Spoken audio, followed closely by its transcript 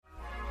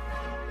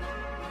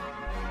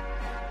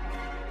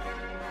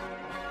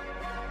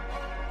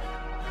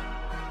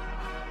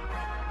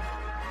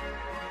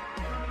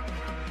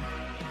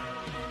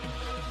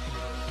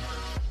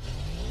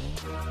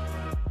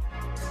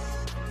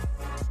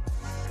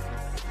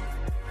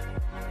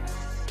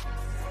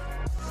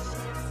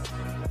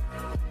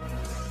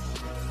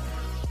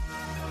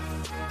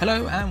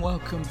Hello and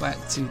welcome back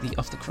to the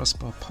Off the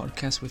Crossbar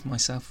podcast with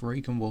myself,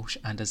 Regan Walsh,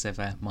 and as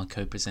ever, my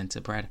co-presenter,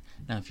 Brad.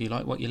 Now, if you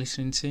like what you're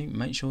listening to,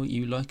 make sure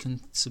you like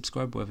and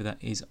subscribe, whether that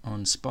is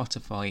on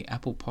Spotify,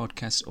 Apple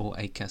Podcasts or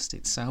Acast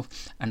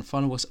itself, and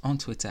follow us on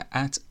Twitter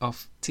at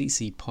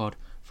OffTCPod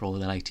for all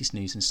the latest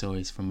news and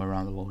stories from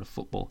around the world of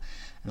football.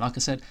 And like I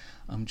said,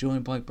 I'm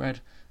joined by Brad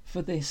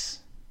for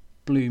this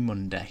Blue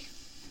Monday.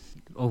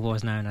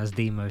 Otherwise known as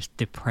the most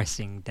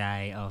depressing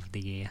day of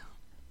the year.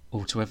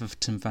 Or to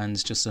Everton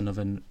fans, just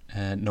another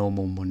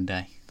normal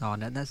Monday. Oh,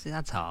 no,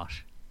 that's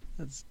harsh.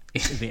 That's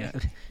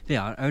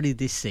only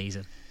this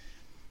season.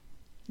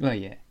 Well,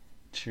 yeah,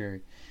 true.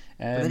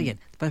 But then again,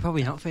 they're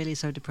probably not feeling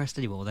so depressed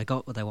anymore. They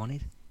got what they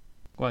wanted.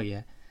 Well,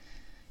 yeah.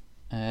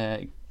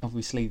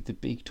 Obviously, the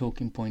big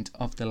talking point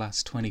of the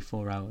last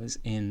 24 hours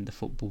in the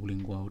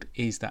footballing world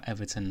is that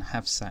Everton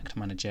have sacked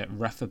manager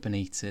Rafa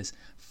Benitez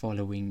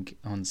following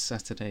on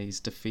Saturday's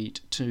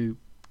defeat to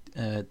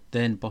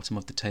then bottom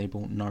of the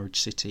table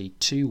Norwich City.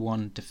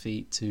 2-1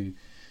 defeat to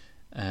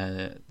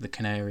the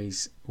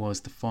Canaries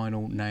was the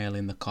final nail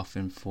in the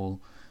coffin for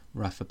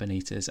Rafa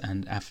Benitez,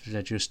 and after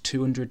just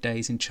 200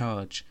 days in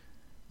charge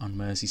on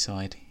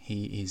Merseyside,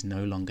 he is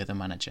no longer the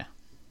manager.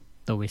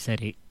 Though we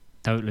said it,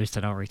 don't lose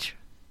to Norwich,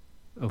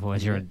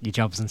 otherwise your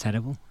job's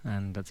untenable,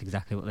 and that's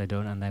exactly what they've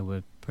done, and they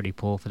were pretty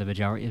poor for the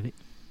majority of it.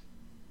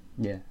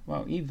 Yeah,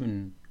 well,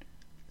 even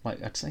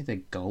I'd say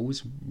their goal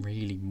was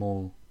really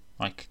more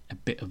like a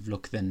bit of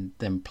luck than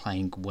them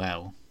playing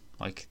well.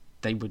 Like,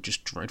 they were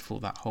just dreadful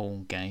that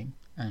whole game,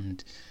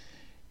 and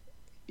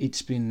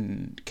it's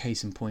been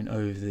case in point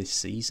over this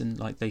season.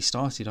 Like, they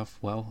started off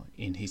well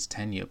in his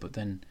tenure, but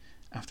then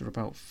after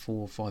about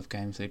 4 or 5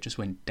 games they just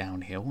went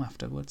downhill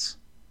afterwards.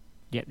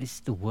 Yeah, this is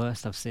the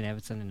worst I've seen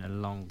Everton in a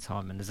long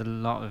time, and there's a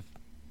lot of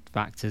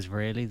factors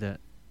really that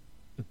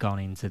have gone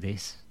into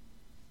this.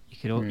 You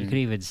could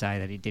even say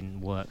that it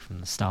didn't work from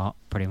the start,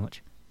 pretty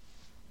much.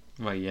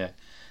 Well, yeah.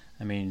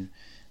 I mean,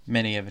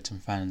 many Everton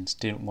fans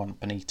didn't want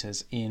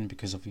Benitez in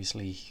because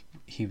obviously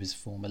he was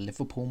former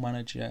Liverpool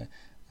manager,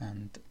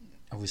 and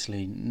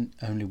obviously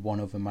only one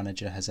other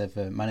manager has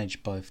ever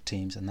managed both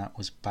teams, and that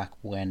was back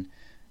when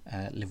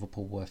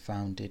Liverpool were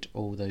founded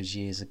all those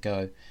years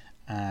ago.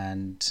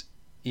 And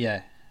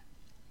yeah,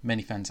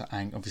 many fans are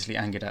obviously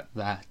angered at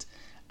that,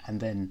 and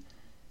then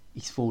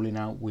he's falling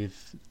out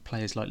with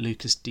players like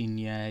Lucas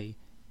Digne,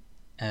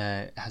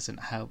 hasn't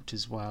helped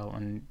as well,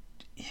 and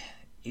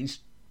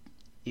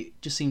it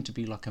just seemed to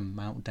be like a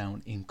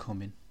meltdown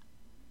incoming.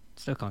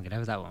 Still can't get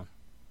over that one.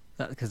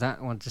 Because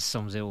that one just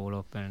sums it all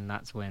up, and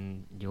that's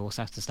when you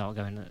also have to start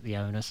going at the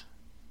owners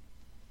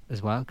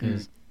as well,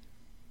 because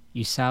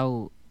you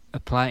sell a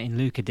player in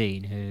Luca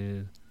Dean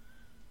who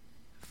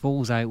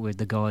falls out with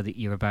the guy that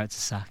you're about to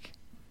sack.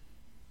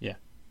 Yeah.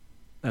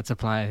 That's a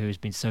player who's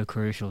been so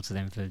crucial to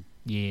them for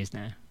years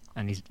now,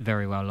 and he's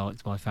very well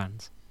liked by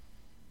fans.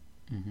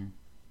 Mm-hmm.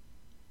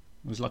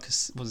 It was like a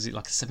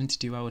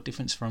 72-hour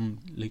difference from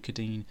Luca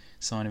Dean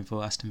signing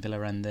for Aston Villa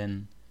and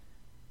then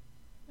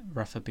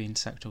Rafa being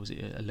sacked, or was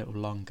it a little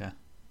longer?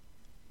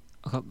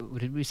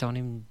 Did we sign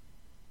him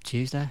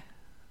Tuesday?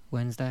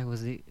 Wednesday?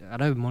 Was it? I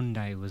know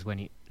Monday was when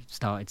it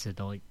started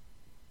to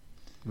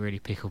really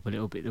pick up a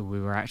little bit that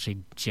we were actually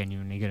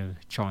genuinely going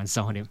to try and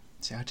sign him.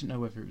 See, I didn't know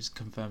whether it was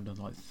confirmed on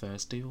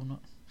Thursday or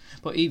not.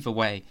 But either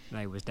way, no,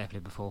 it was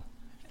definitely before.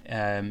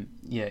 That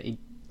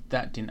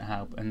didn't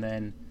help, and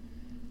then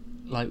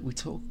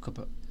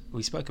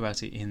we spoke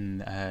about it in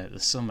the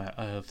summer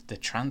of the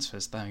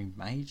transfers they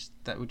made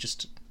that were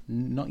just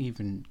not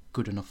even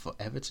good enough for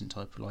Everton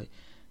type.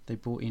 They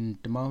brought in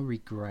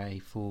Demarai Gray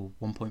for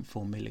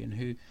 1.4 million,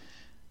 who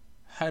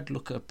had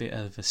looked a bit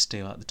of a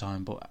steal at the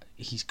time, but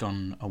he's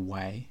gone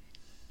away.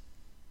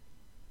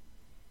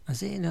 I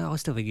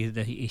still think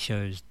that he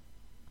shows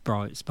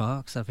bright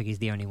sparks. I think he's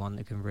the only one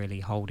that can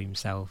really hold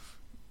himself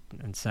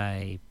and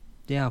say,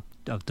 yeah,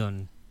 I've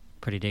done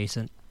pretty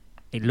decent.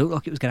 It looked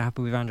like it was going to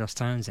happen with Andros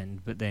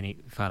Townsend, but then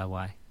it fell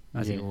away,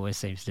 as it always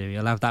seems to do.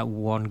 He'll have that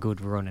one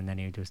good run, and then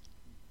he'll just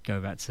go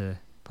back to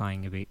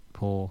playing a bit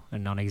poor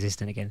and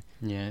non-existent again.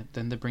 Yeah,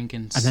 then they bring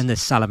in... And then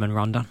there's Salomon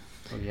Rondon.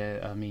 Oh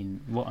yeah, I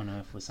mean, what on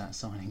earth was that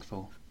signing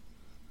for?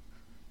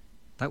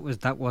 That was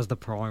the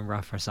prime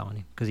Rafa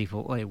signing, because he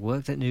thought, it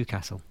worked at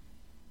Newcastle.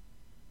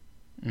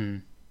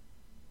 And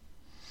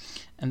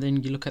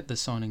then you look at the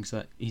signings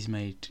that he's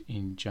made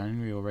in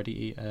January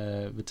already.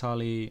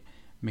 Vitaly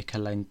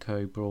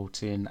Mikalenko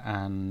brought in,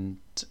 and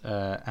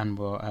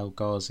Anwar El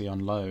Ghazi on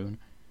loan.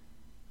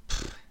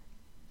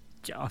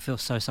 I feel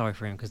so sorry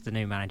for him, because the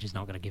new manager's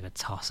not going to give a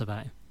toss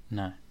about him.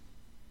 No.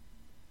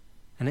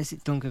 Unless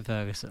it's Duncan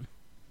Ferguson,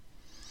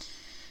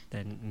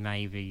 then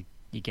maybe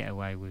you get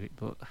away with it.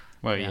 But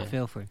I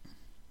feel for him.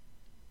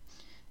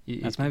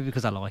 That's maybe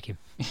because I like him.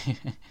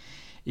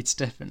 It's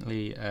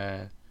definitely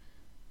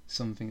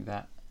something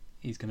that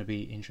is going to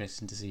be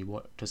interesting to see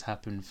what does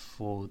happen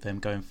for them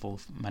going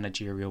forth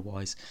managerial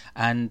wise.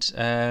 And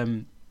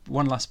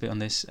one last bit on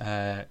this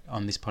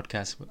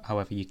podcast.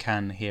 However, you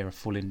can hear a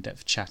full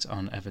in-depth chat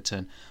on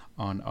Everton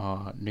on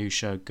our new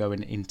show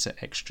Going Into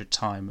Extra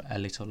Time a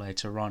little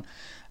later on.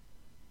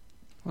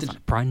 What's that,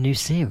 a brand new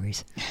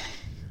series?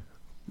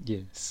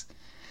 Yes.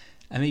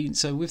 I mean,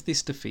 so with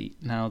this defeat,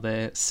 now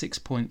they're 6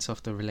 points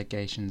off the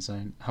relegation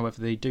zone.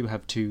 However, they do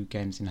have 2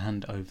 games in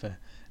hand over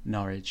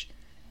Norwich.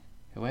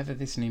 Whoever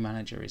this new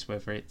manager is,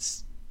 whether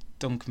it's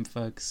Duncan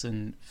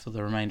Ferguson for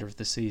the remainder of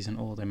the season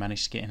or they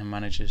manage to get in a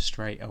manager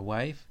straight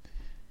away,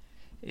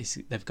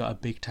 they've got a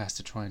big task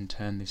to try and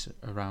turn this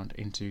around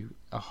into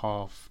a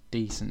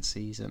half-decent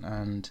season.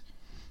 And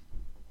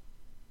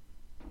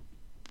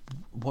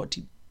what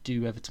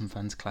do Everton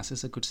fans class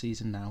as a good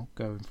season now,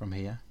 going from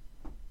here?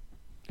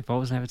 If I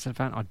was an Everton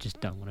fan, I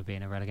just don't want to be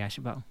in a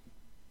relegation battle.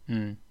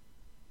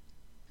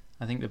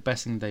 I think the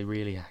best thing they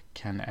really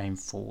can aim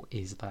for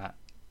is that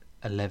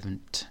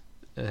 11th,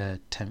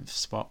 10th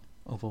spot.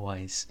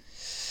 Otherwise,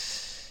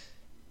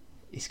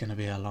 it's going to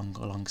be a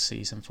long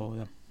season for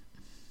them.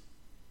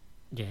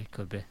 Yeah, it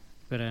could be.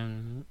 But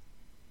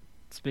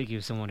speaking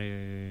of someone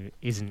who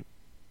isn't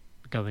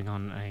going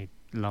on a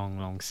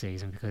long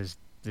season because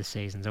the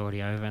season's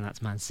already over, and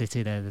that's Man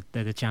City. They're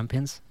the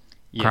champions.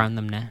 Yeah. Crown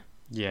them now.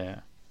 Yeah.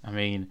 I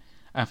mean,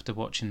 after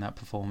watching that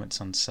performance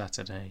on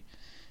Saturday,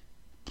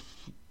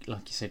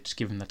 like you said, just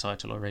given the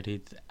title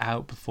already,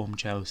 outperformed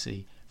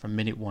Chelsea from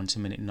minute 1 to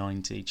minute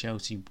 90.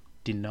 Chelsea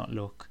did not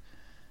look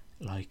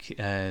like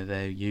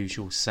their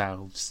usual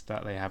selves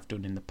that they have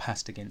done in the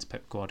past against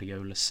Pep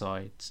Guardiola's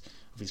sides.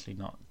 Obviously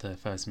not the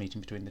first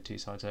meeting between the two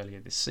sides earlier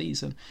this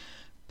season,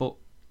 but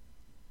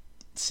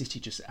City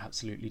just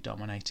absolutely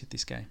dominated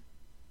this game.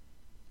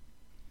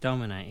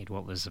 Dominated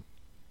what was a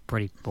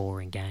pretty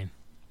boring game,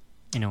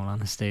 in all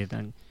honesty.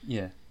 Then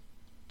yeah,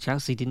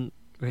 Chelsea didn't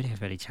really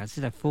have any chances.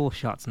 They had 4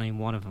 shots and only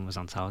one of them was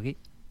on target.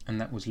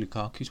 And that was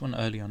Lukaku's one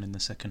early on in the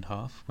second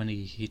half when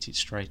he hit it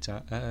straight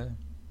at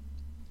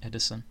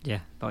Ederson. Yeah,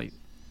 like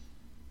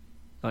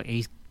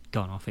he's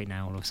gone off it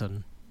now all of a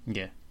sudden.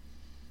 Yeah.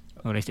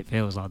 Or at least it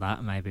feels like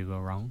that. Maybe we're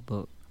wrong,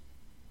 but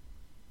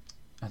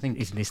I think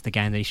isn't this the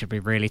game that he should be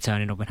really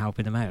turning up and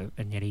helping them out,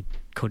 and yet he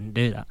couldn't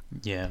do that?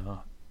 Yeah,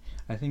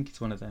 I think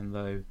it's one of them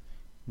though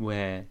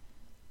where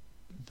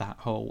that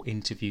whole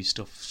interview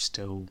stuff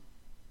still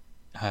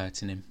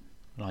hurting him.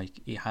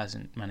 Like, he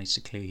hasn't managed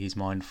to clear his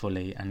mind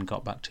fully and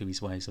got back to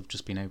his ways of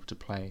just being able to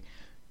play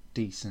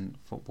decent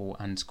football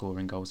and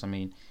scoring goals. I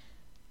mean,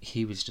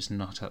 he was just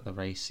not at the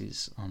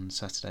races on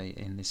Saturday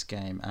in this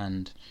game,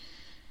 and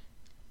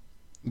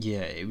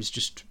yeah, it was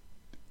just,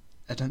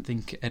 I don't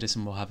think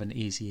Ederson will have an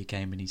easier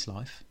game in his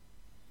life.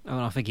 Oh,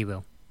 I think he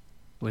will.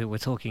 We're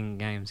talking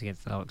games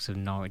against the likes of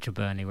Norwich or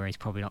Burnley where he's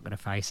probably not going to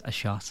face a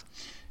shot.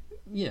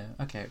 Yeah,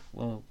 okay.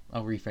 Well,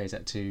 I'll rephrase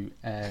that to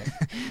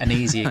an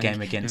easier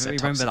game against a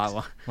top remember 6. That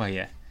one? Well,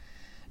 yeah.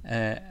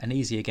 An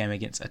easier game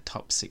against a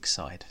top 6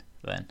 side,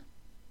 then.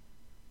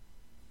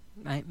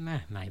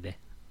 Maybe.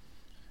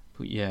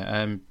 But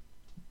yeah,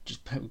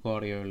 just Pep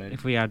Guardiola.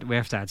 If we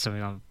have to add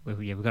something on,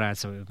 we've got to add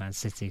something with Man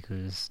City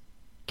because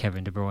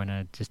Kevin De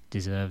Bruyne just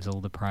deserves all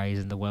the praise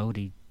in the world.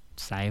 He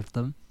saved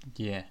them.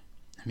 Yeah.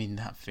 I mean,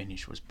 that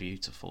finish was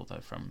beautiful,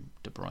 though, from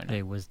De Bruyne.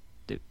 It was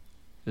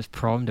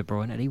prime De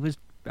Bruyne, and he was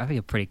having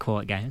a pretty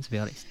quiet game, to be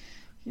honest.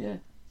 Yeah,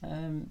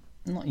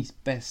 not his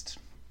best.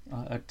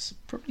 I'd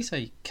probably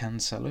say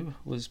Cancelo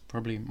was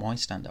probably my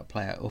standout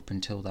player up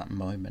until that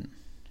moment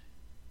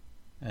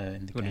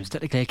in the game. It was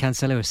technically a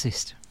Cancelo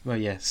assist. Well,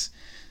 yes,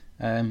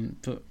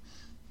 but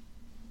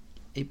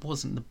it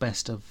wasn't the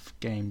best of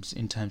games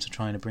in terms of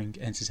trying to bring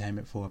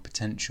entertainment for a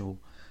potential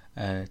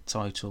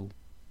title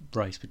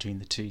race between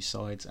the two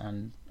sides.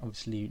 And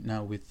obviously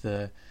now with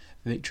the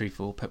victory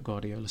for Pep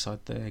Guardiola's side,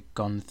 they're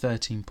gone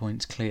 13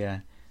 points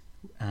clear.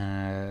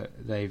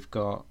 They've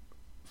got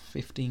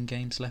 15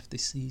 games left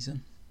this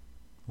season,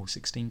 or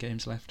 16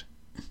 games left.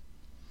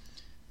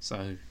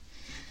 So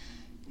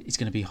it's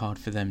going to be hard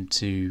for them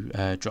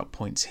to drop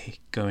points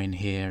going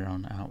here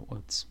on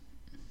outwards.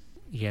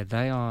 Yeah,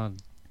 they are.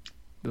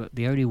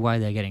 The only way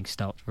they're getting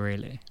stopped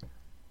really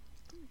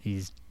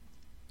is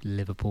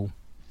Liverpool,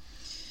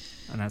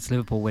 and that's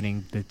Liverpool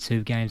winning the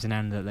 2 games in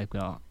hand that they've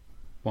got.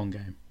 1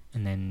 game.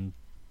 And then,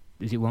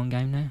 is it 1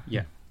 game now?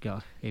 Yeah.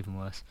 God, even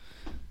worse.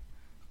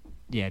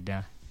 Yeah,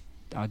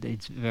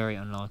 it's very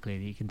unlikely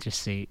that you can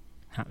just see it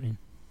happening.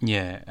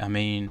 Yeah, I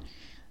mean,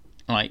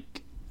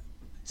 like,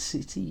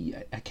 City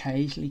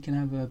occasionally can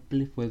have a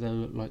blip where they'll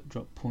like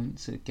drop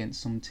points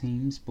against some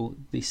teams, but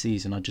this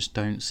season I just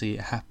don't see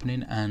it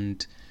happening.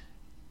 And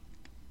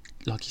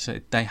like you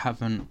said, they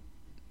haven't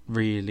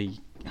really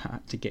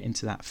had to get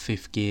into that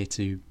 5th gear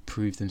to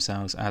prove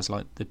themselves as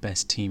like the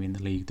best team in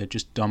the league. They're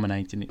just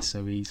dominating it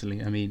so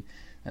easily. I mean,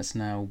 that's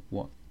now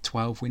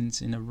 12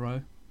 wins in a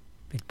row.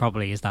 It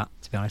probably is that,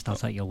 to be honest. I'll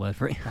take your word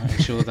for it. I'm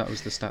sure that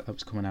was the stat that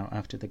was coming out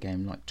after the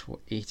game. Like,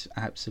 it's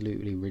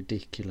absolutely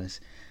ridiculous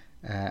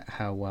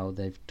how well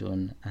they've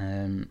done.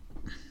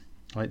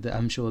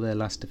 I'm sure their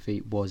last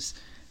defeat was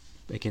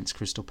against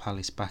Crystal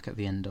Palace back at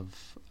the end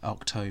of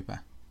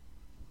October,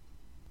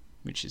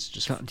 which is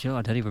just... God,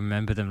 I don't even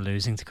remember them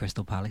losing to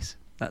Crystal Palace.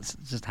 That's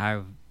just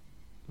how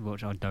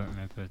much I don't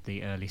remember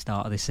the early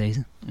start of this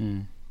season.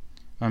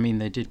 I mean,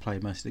 they did play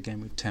most of the game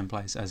with 10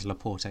 players as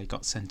Laporte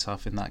got sent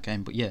off in that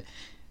game. But yeah,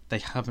 they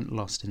haven't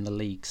lost in the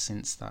league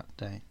since that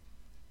day.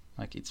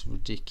 Like, it's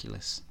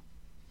ridiculous.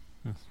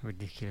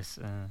 Ridiculous.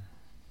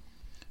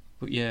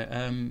 But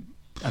yeah,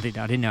 I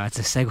didn't know how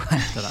to segue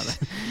after that.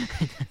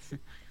 Then.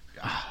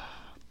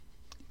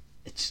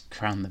 It's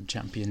crown them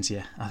champions.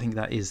 Yeah, I think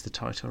that is the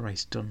title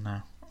race done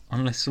now.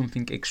 Unless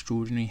something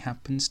extraordinary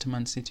happens to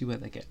Man City, where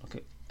they get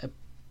like a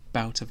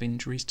bout of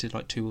injuries to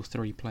like 2 or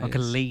 3 players, like a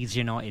Leeds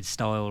United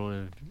style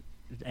of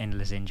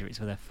endless injuries,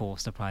 where they're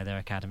forced to play their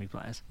academy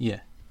players.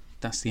 Yeah,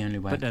 that's the only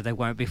way. But no, they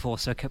won't be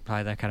forced to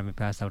play their academy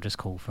players. They'll just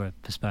call for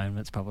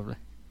postponements, probably.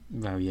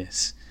 Well,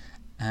 yes,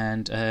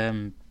 and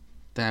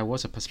there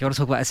was a postponement. If you want to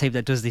talk about a team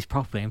that does this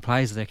properly and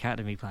plays the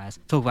academy players,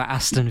 talk about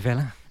Aston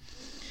Villa.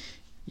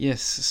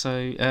 Yes, so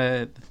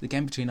the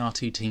game between our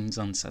two teams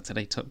on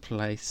Saturday took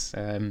place.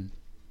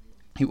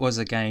 It was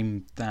a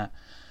game that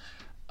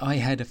I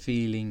had a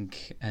feeling,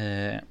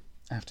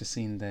 after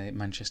seeing the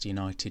Manchester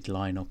United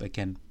lineup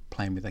again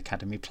playing with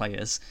academy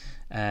players,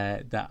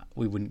 that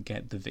we wouldn't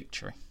get the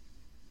victory.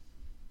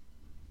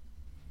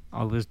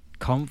 I was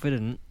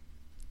confident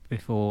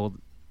before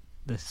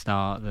the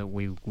start that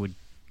we would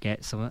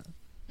get something.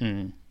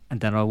 Mm. And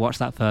then I watched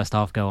that first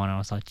half go on and I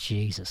was like,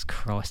 Jesus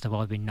Christ, have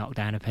I been knocked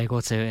down a peg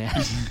or two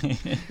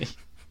here?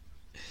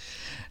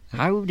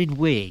 How did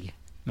we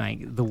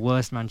make the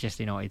worst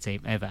Manchester United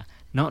team ever?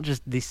 Not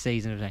just this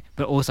season,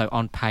 but also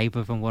on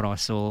paper from what I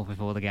saw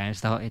before the game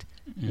started.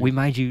 Mm. We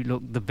made you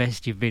look the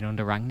best you've been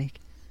under Rangnick.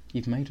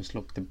 You've made us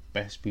look the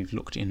best we've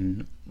looked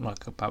in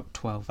like about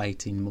 12,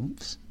 18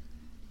 months.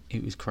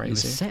 It was crazy. It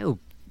was settled.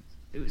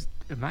 It was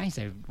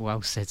amazing how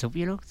well set up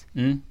you looked.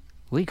 Mm.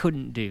 We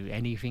couldn't do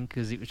anything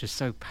because it was just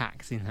so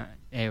packed in that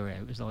area.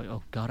 It was like,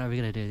 oh God, how are we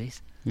going to do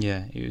this?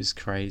 Yeah, it was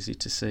crazy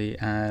to see.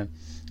 And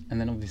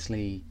then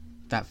obviously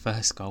that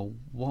first goal,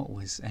 what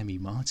was Emi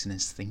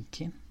Martinez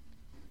thinking?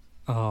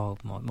 Oh,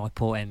 my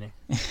poor Emi.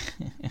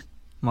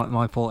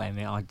 my poor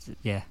Emi.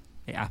 Yeah,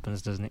 it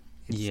happens, doesn't it?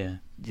 Yeah.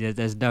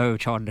 There's no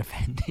trying to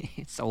defend it.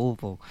 It's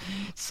awful.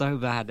 It's so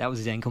bad. That was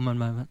his Enkelman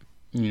moment.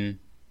 Mm.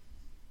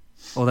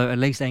 Although at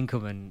least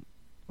Enkelman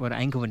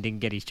didn't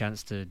get his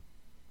chance to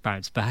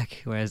bounce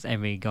back, whereas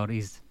Emi got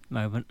his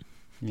moment.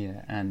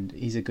 Yeah, and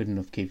he's a good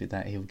enough keeper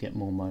that he'll get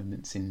more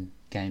moments in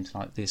games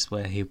like this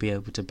where he'll be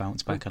able to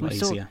bounce back a lot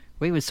easier.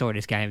 We saw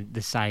this game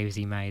the saves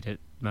he made at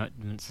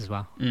moments as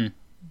well. Mm.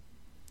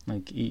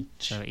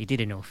 So he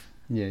did enough.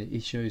 Yeah, he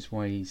shows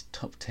why he's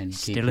top 10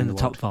 Still keeper in the world.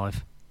 top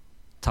 5.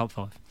 Top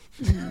 5.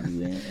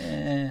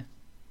 Yeah.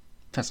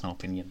 Personal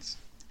opinions.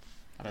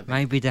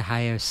 Maybe De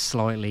Gea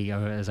slightly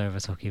has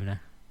overtook him now,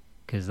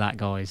 because that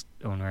guy's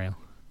unreal.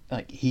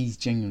 Like, he's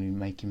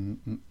genuinely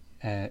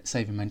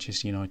saving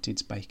Manchester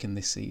United's bacon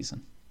this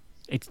season.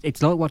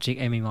 It's like watching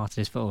Emi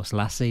Martinez for us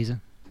last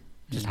season,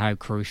 just how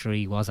crucial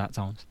he was at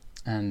times.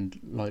 And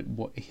like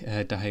what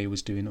De Gea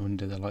was doing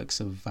under the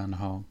likes of Van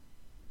Gaal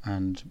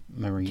and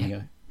Mourinho.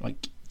 Yeah.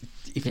 Like,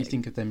 if you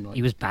think of them, like,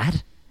 he was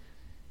bad.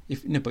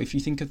 But if you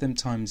think of them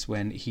times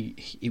when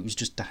it was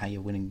just De Gea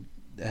winning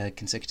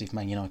consecutive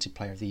Man United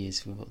Player of the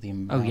Years for the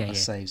amount of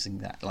saves and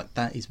that, like,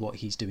 that is what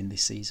he's doing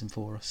this season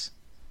for us.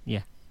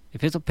 Yeah. It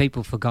feels like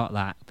people forgot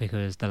that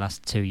because the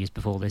last 2 years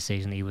before this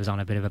season he was on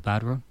a bit of a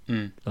bad run.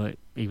 Mm. Like,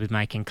 he was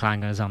making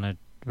clangers on a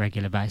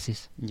regular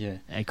basis. Yeah.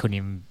 He couldn't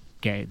even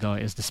get it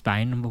like as the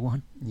Spain number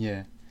 1.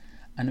 Yeah.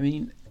 And I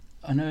mean,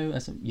 I know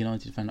as a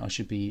United fan I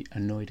should be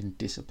annoyed and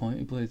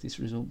disappointed by this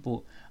result,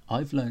 but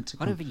I've learned to...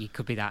 I don't think you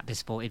could be that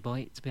disappointed by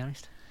it, to be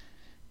honest.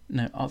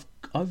 No, I've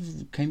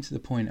came to the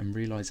point and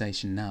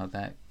realisation now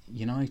that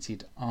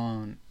United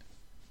aren't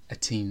a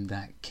team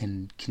that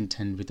can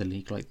contend with the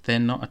league. Like, they're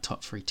not a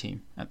top 3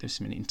 team at this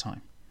minute in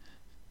time.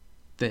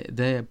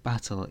 Their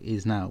battle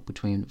is now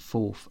between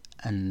 4th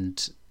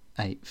and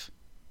 8th.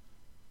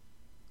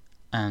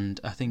 And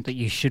I think... But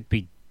you should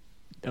be...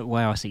 The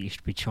way I see it, you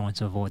should be trying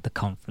to avoid the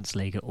Conference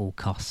League at all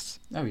costs.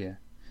 Oh, yeah.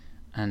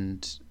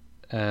 And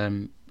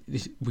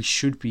we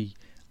should be...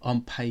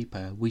 On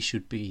paper, we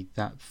should be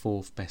that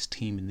 4th best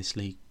team in this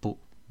league, but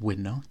we're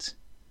not.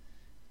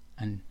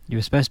 And you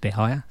were supposed to be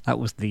higher. That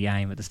was the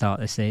aim at the start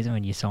of this season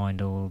when you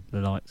signed all the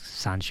likes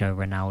Sancho,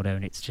 Ronaldo,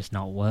 and it's just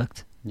not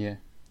worked. Yeah,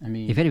 I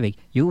mean, if anything,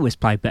 you always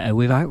play better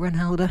without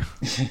Ronaldo.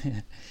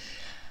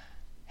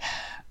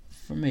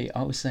 For me,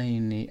 I was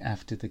saying it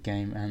after the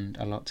game and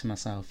a lot to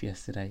myself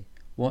yesterday.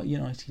 What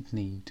United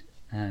need,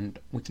 and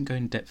we can go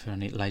in depth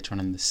on it later on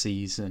in the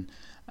season,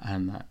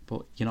 and that.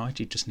 But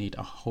United just need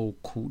a whole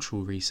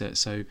cultural reset.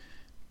 So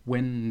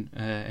when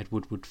Ed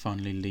Woodward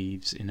finally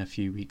leaves in a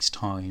few weeks'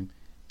 time,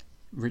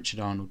 Richard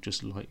Arnold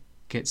just like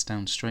gets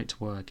down straight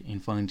to work in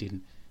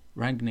finding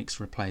Rangnick's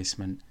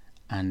replacement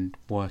and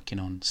working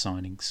on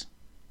signings.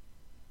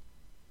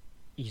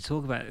 You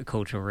talk about the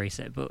cultural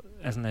reset, but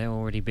hasn't there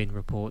already been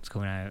reports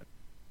coming out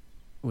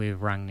with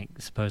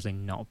Rangnick supposedly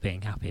not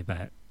being happy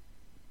about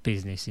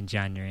business in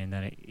January, and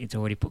that it's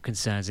already put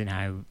concerns in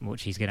how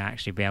much he's going to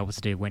actually be able to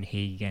do when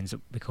he ends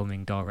up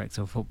becoming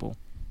director of football?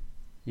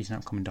 He's not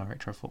becoming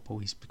director of football,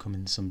 he's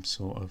becoming some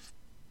sort of...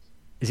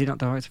 Is he not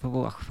director of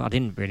football? I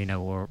didn't really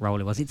know what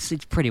role it was.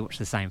 It's pretty much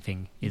the same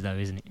thing, though,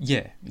 isn't it?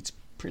 Yeah, it's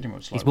pretty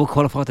much He's like... more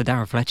qualified than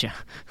Darren Fletcher.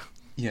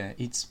 Yeah,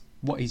 it's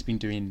what he's been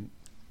doing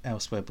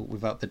elsewhere, but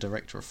without the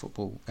director of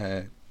football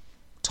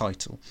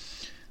title.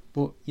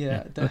 But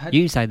yeah,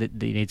 You say that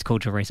he needs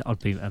cultural race. I'd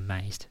be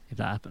amazed if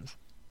that happens.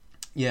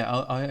 Yeah,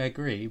 I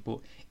agree, but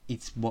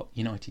it's what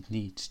United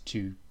needs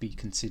to be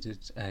considered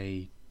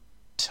a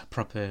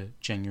proper,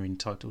 genuine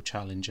title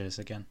challengers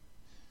again.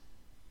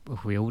 Well,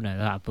 we all know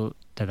that, but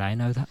do they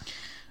know that?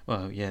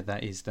 Well, yeah,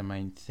 that is the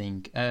main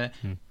thing.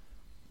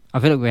 I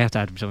feel like we have to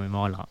add something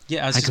more. Like,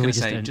 yeah, I was just going to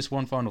say, just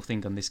one final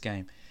thing on this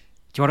game.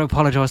 Do you want to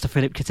apologise to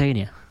Philip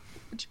Coutinho?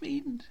 What do you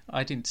mean?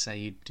 I didn't say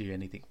you'd do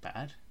anything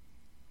bad.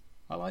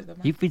 I like that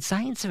man. You've been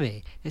saying to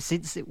me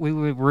since we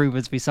were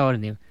rumoured to be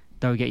signing him,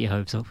 don't get your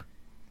hopes up.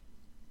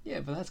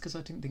 Yeah, but that's because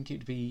I didn't think it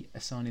would be a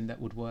signing that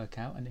would work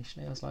out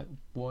initially. I was like,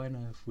 why on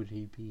earth would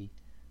he be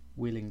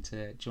willing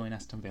to join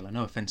Aston Villa?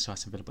 No offence to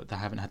Aston Villa, but they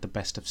haven't had the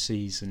best of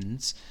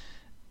seasons.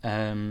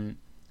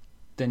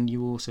 Then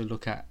you also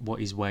look at what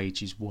his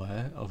wages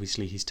were.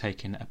 Obviously, he's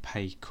taken a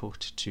pay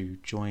cut to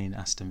join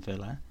Aston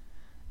Villa.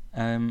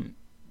 And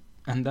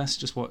that's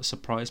just what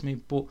surprised me.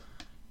 But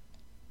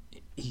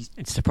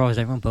it surprised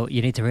everyone, but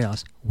you need to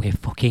realise we're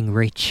fucking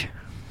rich.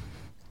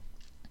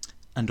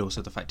 And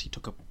also the fact he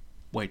took a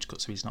wage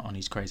cut, so he's not on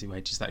his crazy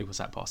wages that he was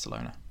at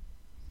Barcelona.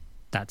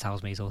 That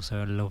tells me he's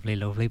also a lovely,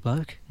 lovely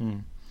bloke.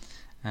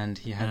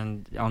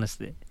 And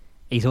honestly,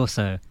 he's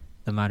also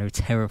the man who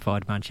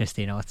terrified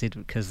Manchester United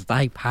because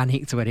they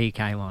panicked when he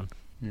came on.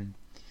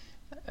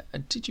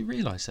 Did you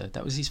realise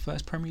that was his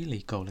first Premier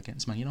League goal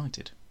against Man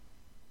United?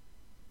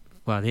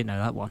 Well, I didn't know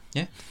that one.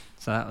 Yeah.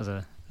 So that was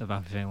a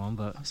bad one,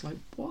 but... I was like,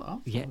 what? I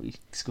yeah. thought he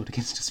scored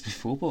against us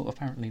before, but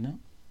apparently not.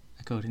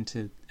 According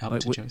to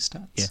Joe's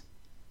stats. Yeah.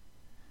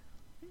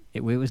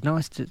 It was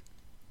nice to...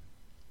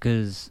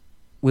 Because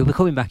we were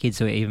coming back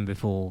into it even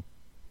before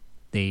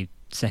the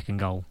second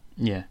goal.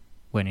 Yeah.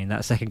 Winning.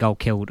 That second goal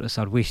killed us.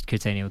 I'd wished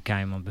Coutinho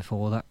came on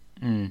before that.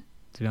 To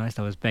be honest,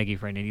 I was begging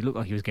for it. He looked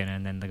like he was going to,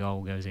 and then the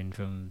goal goes in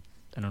from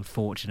an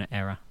unfortunate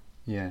error.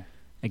 Yeah.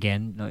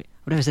 Again, like,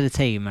 I've never seen a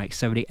team make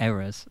so many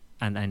errors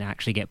and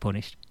actually get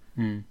punished.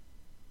 It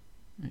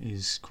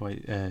is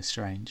quite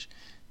strange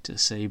to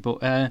see.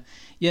 But,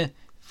 yeah,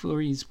 for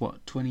his,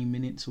 20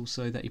 minutes or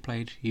so that he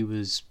played, he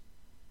was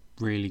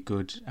really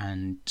good.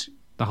 And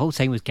the whole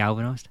team was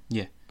galvanised.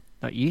 Yeah.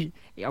 Like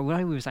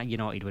when we were saying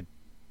United would...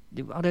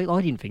 I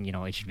didn't think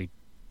United should be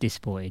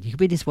disappointed. You could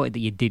be disappointed that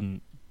you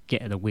didn't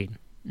get the win.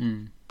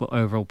 But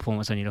overall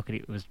performance, when you look at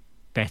it, was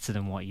better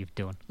than what you've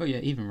done. Well, yeah,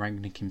 even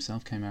Rangnick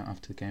himself came out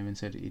after the game and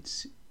said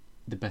it's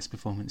the best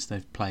performance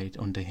they've played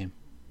under him.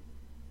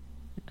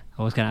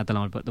 I was going to add the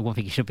line, but the one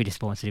thing you should be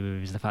disappointed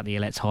with is the fact that you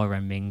let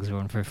Tyrone Mings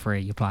run for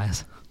free your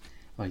players.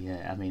 Well,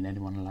 yeah, I mean,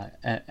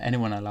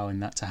 anyone allowing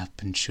that to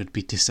happen should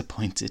be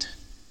disappointed.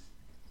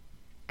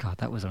 God,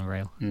 that was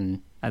unreal.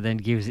 And then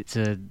gives it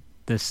to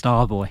the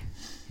star boy.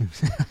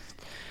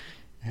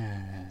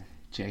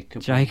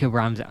 Jacob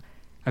Ramsey.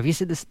 Have you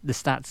seen the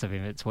stats of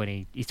him at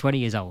 20? He's 20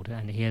 years old,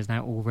 and he has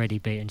now already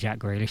beaten Jack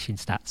Grealish in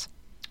stats.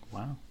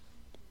 Wow.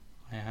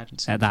 I hadn't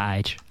seen At that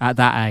age. At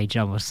that age,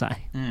 I must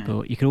say.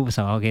 But you could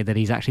also argue that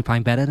he's actually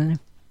playing better than him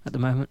at the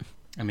moment.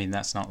 I mean,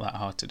 that's not that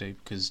hard to do,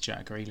 because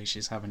Jack Grealish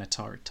is having a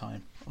torrid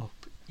time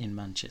up in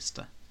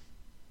Manchester.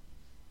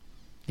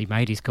 He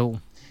made his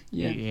call.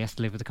 Yeah. He has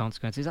to live with the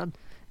consequences.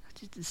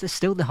 There's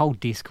still the whole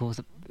discourse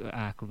that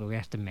we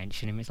have to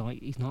mention him. It's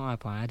like, he's not our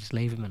player, just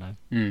leave him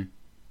alone.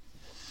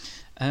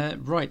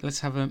 Right, let's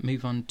have a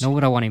move on to... Not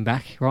what I want him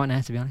back right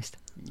now, to be honest.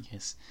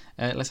 Yes.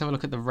 Let's have a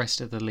look at the rest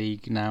of the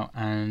league now,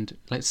 and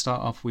let's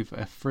start off with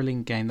a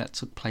thrilling game that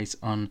took place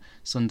on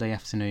Sunday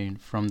afternoon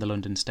from the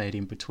London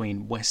Stadium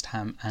between West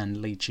Ham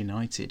and Leeds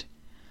United.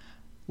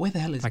 Where the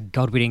hell is... Thank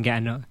God we didn't get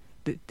enough.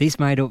 This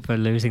made up for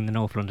losing the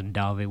North London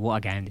derby. What a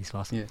game this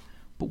was. Yeah.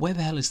 But where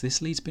the hell has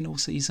this Leeds been all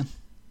season?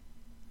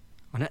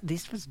 I know,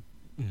 this was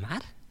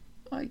mad.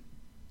 Like,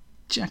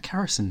 Jack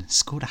Harrison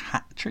scored a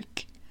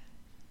hat-trick.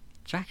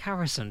 Jack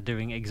Harrison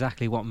doing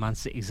exactly what Man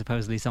City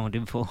supposedly signed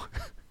him for.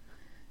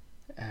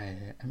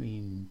 I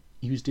mean,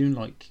 he was doing,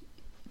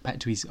 back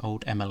to his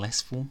old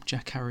MLS form,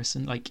 Jack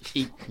Harrison.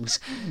 It was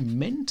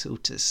mental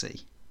to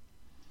see.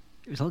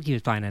 It was like he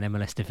was playing an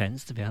MLS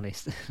defence, to be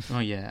honest. Oh,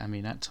 yeah, I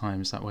mean, at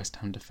times that West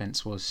Ham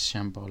defence was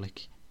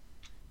shambolic.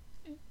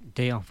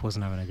 Diop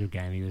wasn't having a good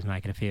game. He was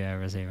making a few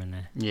errors here and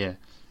there. Yeah.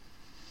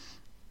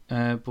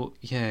 But,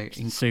 yeah...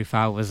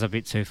 Soufal was a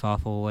bit too far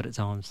forward at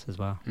times as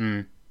well.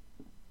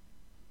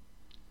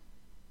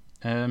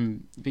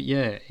 But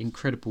yeah,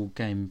 incredible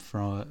game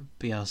for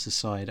Bielsa's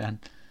side, and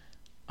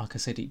like I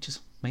said, it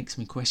just makes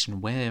me question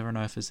where on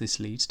earth has this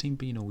Leeds team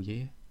been all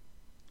year?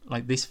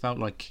 This felt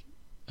like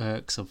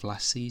irks of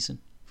last season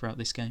throughout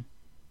this game.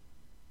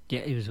 Yeah,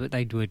 it was what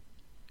they were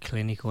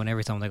clinical, and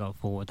every time they got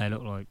forward, they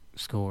looked like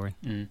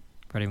scoring,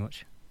 pretty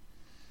much.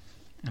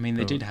 I mean,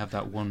 they did have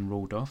that one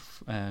ruled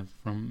off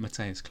from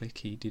Matthias Klick.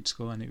 He did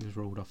score, and it was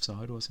ruled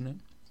offside, wasn't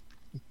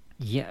it?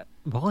 Yeah,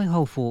 my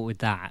whole thought with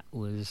that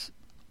was,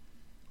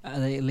 are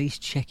they at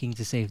least checking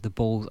to see if the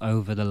ball's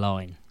over the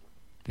line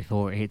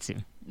before it hits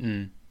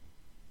him?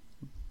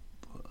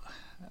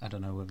 I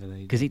don't know whether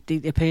they... Because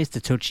it appears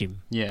to touch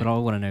him, Yeah. but I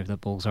want to know if the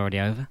ball's already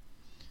over.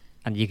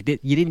 And you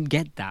didn't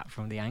get that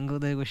from the angle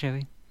they were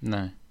showing.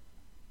 No.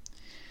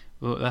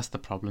 Well, that's the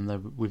problem,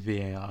 though, with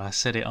VAR. I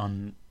said it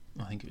on,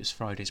 I think it was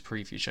Friday's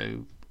preview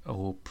show,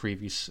 or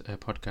previous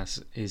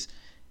podcast, is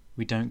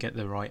we don't get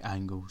the right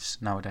angles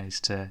nowadays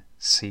to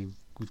see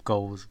with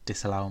goals,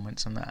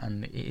 disallowments and that,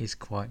 and it is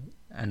quite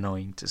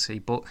annoying to see.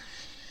 But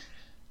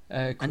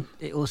and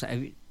it also,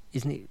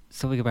 isn't it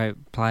something about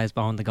players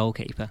behind the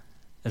goalkeeper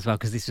as well?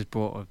 Because this was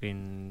brought up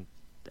in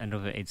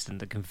another incident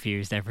that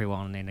confused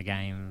everyone in a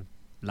game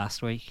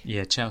last week.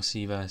 Yeah,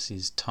 Chelsea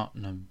versus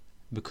Tottenham,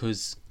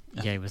 because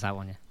yeah, it was that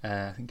one.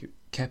 Yeah, I think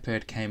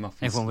Kepa came off.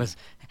 Everyone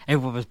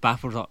was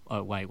baffled. Like,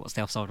 oh wait, what's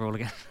the offside rule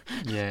again?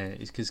 Yeah,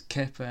 it's because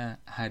Kepa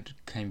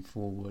came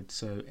forward,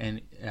 so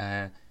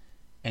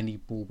any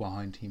ball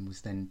behind him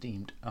was then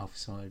deemed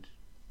offside,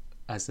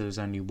 as there was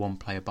only one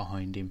player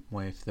behind him.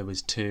 Where if there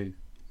was two,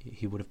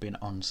 he would have been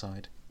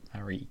onside.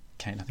 Harry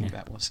Kane, I think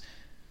that was.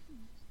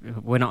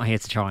 We're not here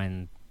to try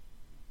and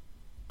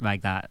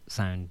make that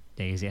sound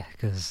easier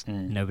because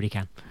nobody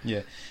can.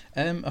 Yeah,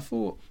 I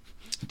thought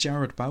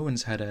Jared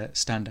Bowen's had a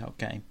standout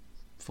game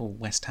for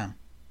West Ham.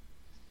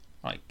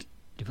 Like,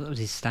 you thought it was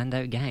his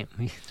standout game?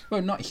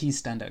 Well, not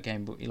his standout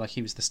game, but like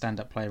he was the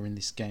standout player in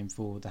this game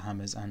for the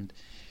Hammers, and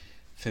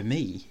for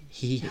me,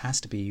 he has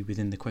to be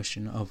within the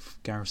question of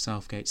Gareth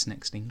Southgate's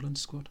next England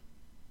squad.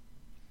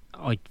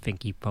 I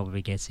think he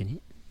probably gets in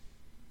it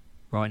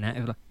right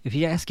now. If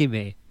you're asking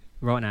me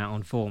right now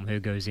on form who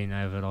goes in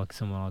over like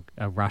someone like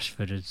a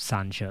Rashford or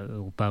Sancho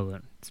or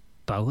Bowen, it's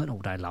Bowen all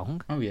day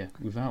long. Oh yeah,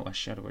 without a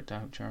shadow of a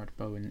doubt, Jared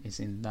Bowen is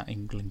in that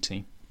England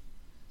team.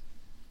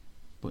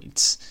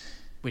 But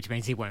which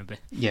means he won't be.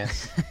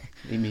 Yes,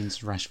 it means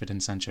Rashford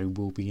and Sancho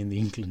will be in the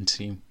England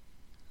team.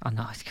 Oh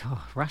no, God,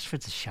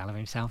 Rashford's a shell of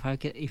himself.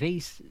 If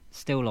he's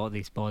still like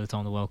this by the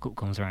time the World Cup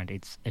comes around,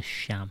 it's a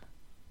sham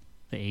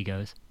that he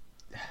goes.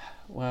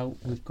 Well,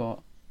 we've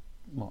got,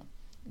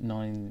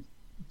 9,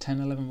 10,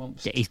 11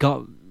 months? Yeah, he's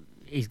got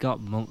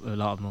a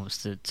lot of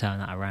months to turn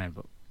that around,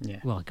 but yeah.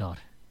 Well, God.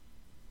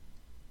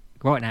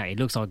 Right now, it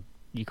looks like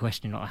you're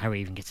questioning how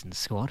he even gets in the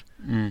squad.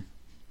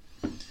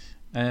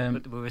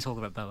 But we were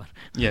talking about Bowen.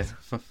 Yeah,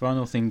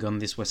 final thing on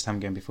this West Ham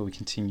game before we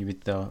continue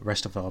with the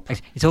rest of our... You're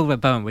talking about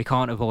Bowen, we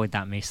can't avoid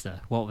that miss though.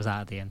 What was that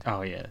at the end?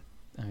 Oh yeah,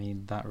 I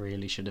mean, that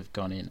really should have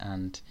gone in,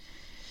 and...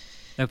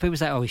 Now, people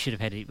say, he should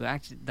have headed it, but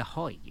actually, the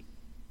height,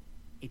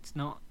 it's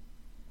not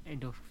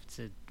enough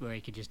to where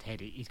he could just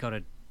head it. He's got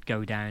to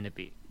go down a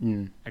bit.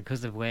 And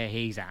because of where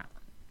he's at,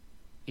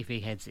 if he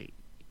heads it,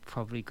 he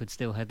probably could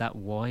still head that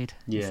wide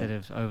instead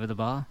of over the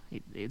bar.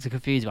 It's a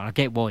confusing one. I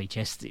get why he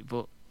chests it,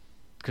 but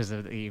because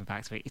of the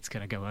impact of it, it's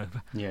going to go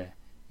over. Yeah,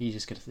 you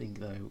just got to think,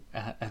 though,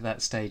 at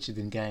that stage of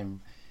the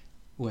game,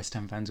 West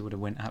Ham fans would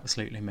have went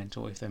absolutely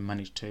mental if they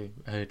managed to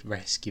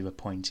rescue a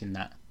point in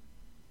that.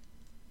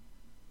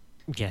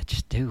 Yeah,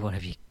 just do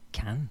whatever you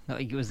can.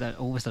 It was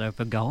almost an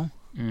open goal.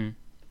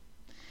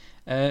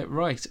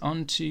 Right,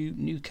 on to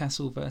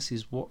Newcastle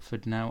versus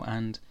Watford now,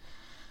 and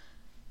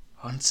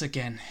once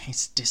again,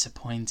 it's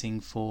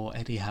disappointing for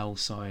Eddie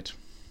Howe's side.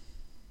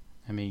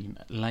 I mean,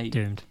 late...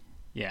 Doomed.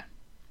 Yeah.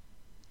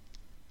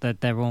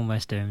 They're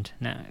almost doomed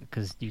now,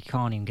 because you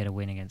can't even get a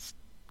win against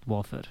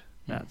Watford.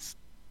 That's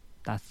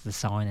the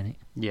sign, isn't it?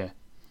 Yeah.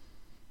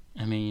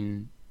 I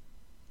mean,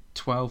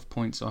 12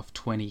 points off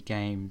 20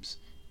 games.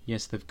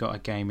 Yes, they've got a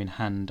game in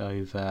hand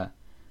over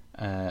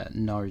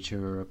Norwich,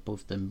 who are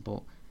above them,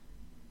 but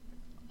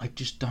I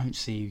just don't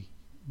see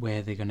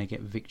where they're going to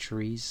get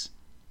victories.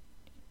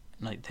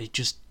 Like, they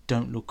just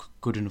don't look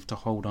good enough to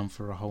hold on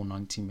for a whole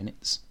 90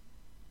 minutes.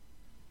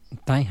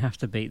 They have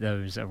to beat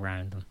those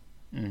around them.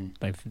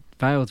 They've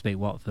failed to beat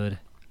Watford.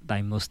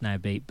 They must now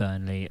beat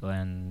Burnley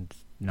and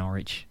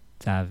Norwich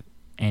to have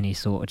any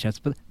sort of chance.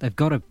 But they've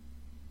got to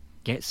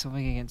get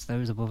something against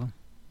those above them.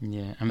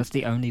 Yeah, that's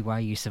the only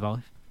way you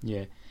survive.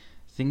 Yeah.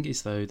 Thing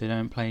is, though, they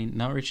don't play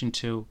Norwich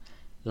until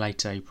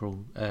late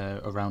April,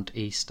 around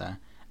Easter,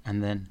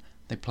 and then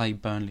they play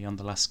Burnley on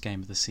the last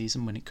game of the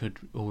season when it could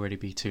already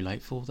be too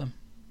late for them.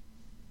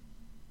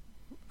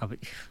 Oh, but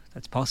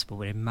that's possible,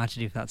 but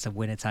imagine if that's a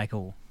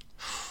winner-take-all.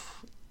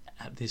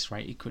 At this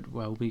rate, it could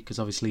well be, because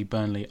obviously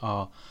Burnley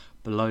are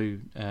below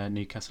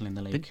Newcastle in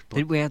the league.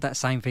 Did we have that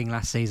same thing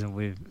last season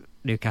with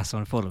Newcastle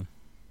and Fulham?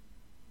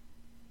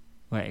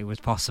 Where it was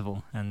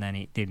possible, and then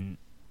it didn't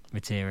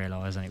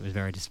materialise, and it was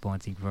very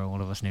disappointing for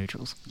all of us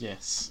neutrals.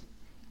 Yes.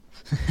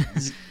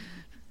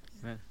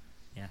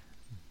 Yeah.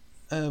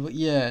 But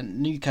yeah,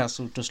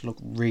 Newcastle just look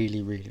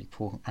really, really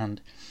poor, and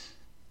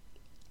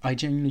I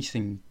genuinely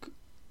think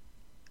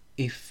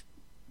if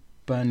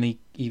Burnley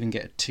even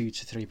get 2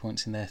 to 3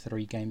 points in their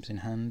 3 games in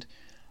hand,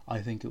 I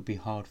think it would be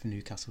hard for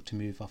Newcastle to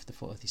move off the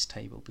foot of this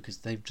table, because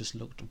they've just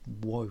looked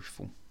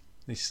woeful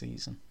this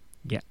season.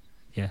 Yeah.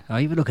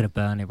 I even look at a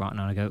Burnley right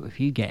now and I go, if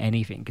you get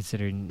anything,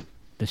 considering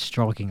the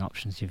striking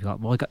options you've got,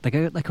 well,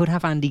 they could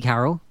have Andy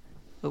Carroll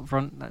up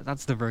front.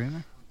 That's the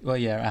rumour. Well,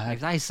 yeah,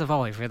 if they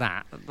survive with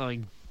that,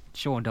 like,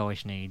 Sean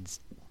Dyche needs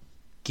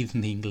give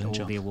them the England all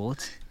job. the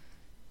awards.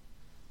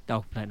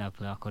 Oh, no,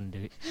 I couldn't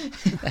do it.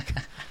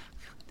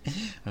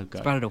 Oh, It's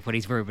God. bad enough when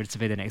he's rumoured to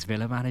be the next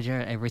Villa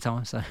manager every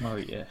time, so... Oh,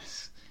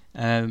 yes.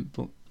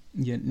 But,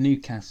 yeah,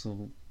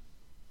 Newcastle,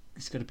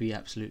 it's got to be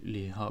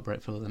absolutely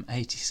heartbreakful for them.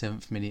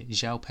 87th minute,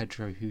 João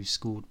Pedro, who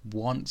scored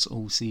once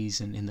all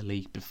season in the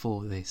league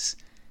before this.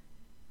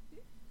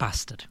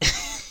 Bastard.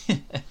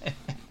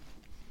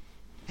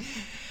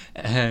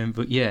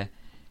 But, yeah,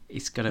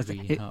 it's got to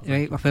be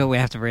heartbreaking. I feel we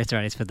have to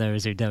reiterate this for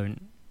those who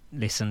don't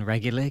listen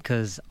regularly,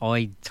 because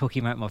I took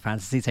him out my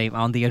fantasy team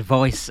on the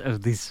advice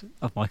of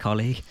my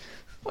colleague.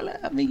 Well,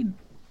 I mean,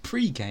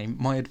 pre-game,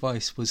 my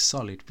advice was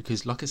solid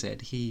because, like I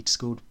said, he'd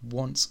scored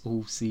once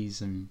all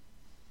season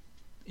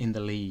in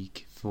the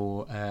league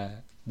for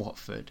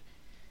Watford.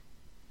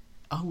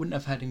 I wouldn't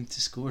have had him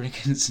to score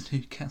against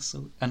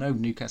Newcastle. I know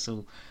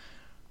Newcastle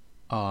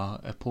are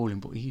appalling,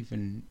 but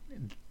even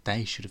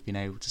they should have been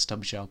able to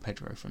stop João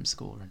Pedro from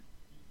scoring.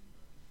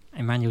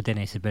 Emmanuel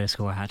Dennis had better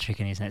score a hat-trick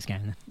in his next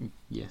game then.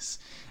 Yes.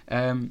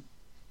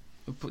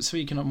 But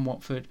speaking on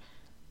Watford,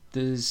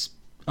 there's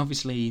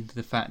obviously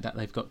the fact that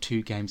they've got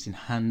 2 games in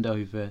hand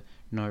over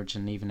Norwich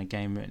and even a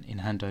game in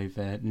hand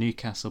over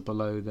Newcastle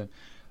below them.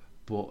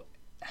 But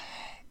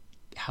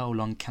how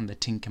long can the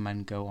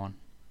Tinkerman go on?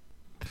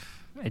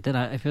 I don't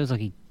know, it feels like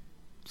he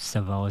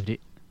survived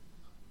it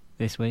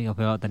this week. I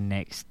feel like the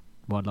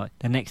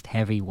next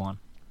heavy one.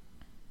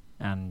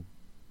 And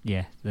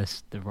yeah,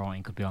 the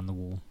writing could be on the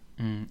wall.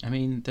 I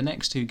mean, the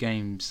next 2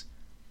 games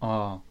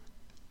are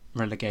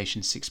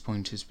relegation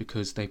 6-pointers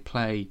because they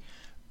play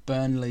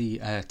Burnley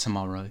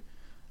tomorrow,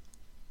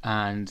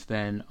 and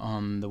then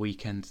on the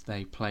weekend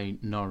they play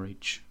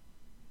Norwich.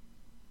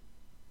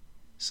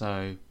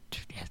 So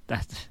yeah,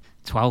 that's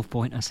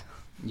 12-pointers.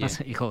 Yeah. That's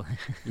what you call it.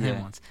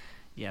 Yeah.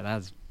 Yeah,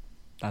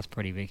 that's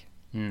pretty big.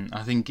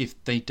 I think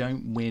if they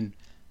don't win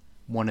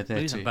one of their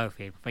Losing 2, both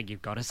here, I think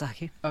you've got to sack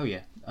him. oh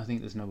yeah, I think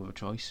there's no other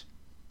choice.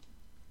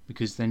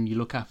 Because then you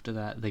look after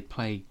that, they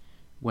play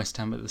West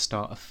Ham at the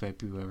start of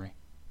February.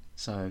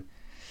 So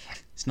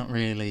it's not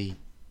really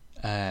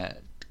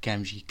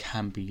games you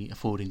can be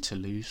affording to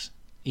lose,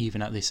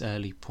 even at this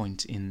early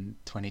point in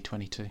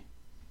 2022.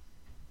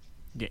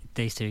 Yeah,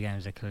 these 2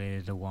 games are clearly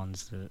the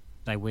ones that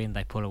they win,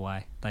 they pull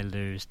away, they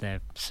lose,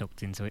 they're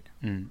sucked into it.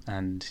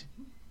 And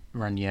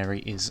Ranieri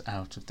is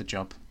out of the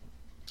job.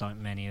 Like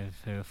many of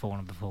who have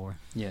fallen before.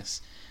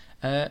 Yes.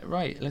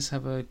 Right, let's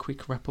have a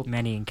quick wrap up.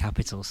 Many in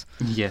capitals.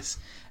 Yes.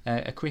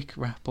 A quick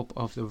wrap up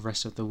of the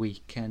rest of the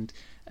weekend.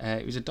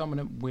 It was a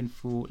dominant win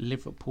for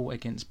Liverpool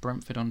against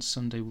Brentford on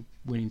Sunday,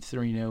 winning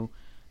 3-0.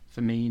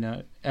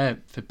 Fabinho,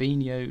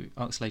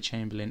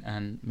 Oxlade-Chamberlain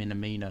and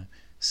Minamino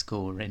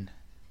scoring.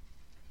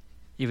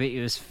 You think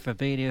it was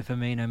Fabinho,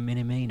 Firmino,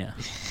 Minamino?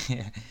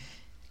 Yeah,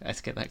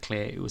 let's get that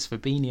clear. It was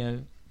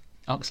Fabinho,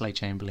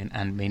 Oxlade-Chamberlain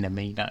and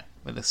Minamino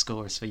were the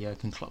scorers for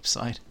Jurgen Klopp's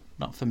side,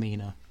 not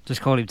Firmino.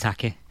 Just call him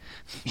Tacky.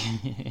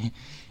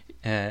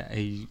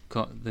 He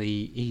got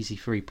the easy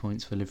 3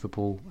 points for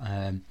Liverpool.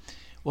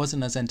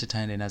 Wasn't as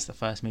entertaining as the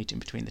first meeting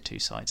between the 2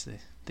 sides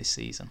this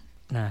season.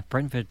 No,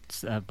 Brentford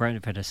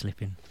are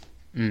slipping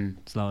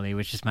slowly,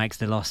 which just makes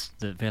the loss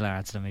that Villa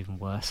had to them even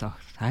worse. Oh,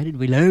 how did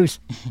we lose?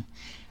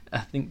 I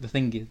think the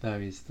thing is, though,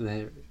 is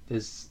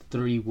there's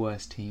 3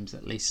 worse teams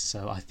at least,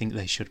 so I think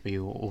they should be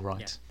all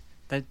right.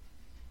 Yeah.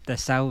 They're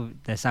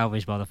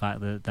salvaged by the fact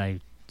that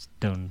they've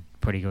done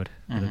pretty good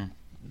for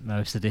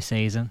most of this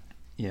season.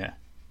 Yeah.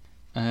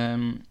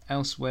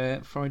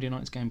 Elsewhere, Friday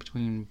night's game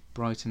between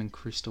Brighton and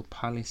Crystal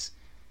Palace.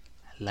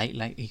 Late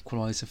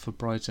equaliser for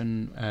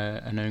Brighton.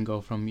 An own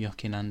goal from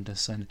Joaquin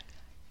Anderson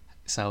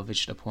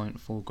salvaged a point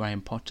for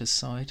Graham Potter's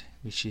side,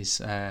 which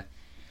is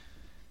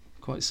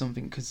quite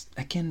something because,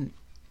 again,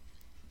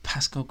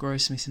 Pascal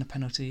Gross missing a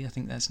penalty. I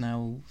think that's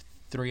now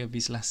 3 of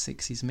his last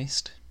 6 he's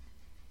missed.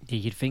 Yeah,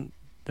 you'd think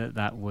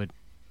that would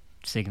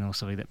signal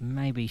something that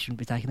maybe he shouldn't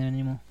be taking them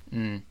anymore.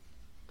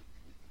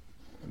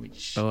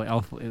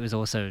 But it was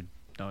also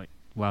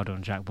well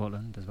done, Jack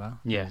Butland as well.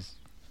 Yeah,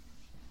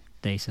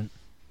 decent.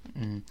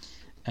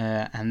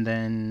 And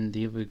then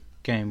the other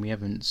game we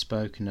haven't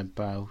spoken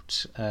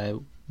about,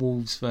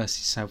 Wolves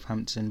versus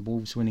Southampton.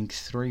 Wolves winning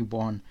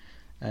 3-1.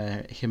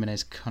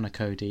 Jimenez, Conor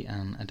Cody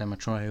and Adama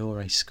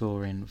Traore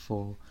scoring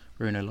for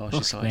Bruno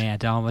Lage's side. Yeah,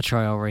 Adama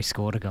Traore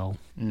scored a goal.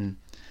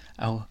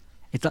 Oh,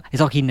 it's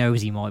like he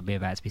knows he might be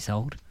about to be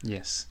sold.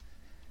 Yes.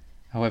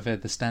 However,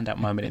 the standout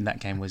moment in that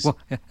game was... Well,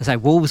 I say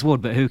Wolves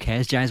won, but who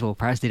cares? James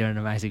Ward-Prowse did an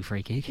amazing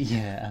free kick.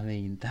 Yeah, I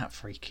mean, that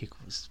free kick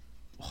was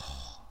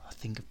a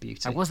thing of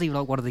beauty. It wasn't even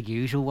like one of the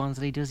usual ones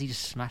that he does. He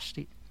just smashed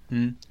it.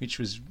 Which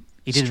was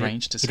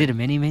strange to see. He did a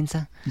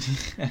mini-minter.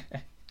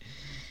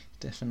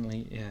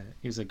 Definitely, yeah.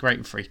 It was a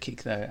great free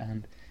kick, though,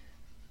 and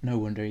no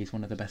wonder he's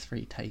one of the best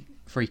free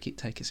kick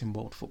takers in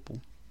world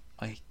football.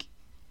 Like,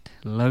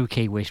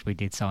 low-key wish we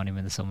did sign him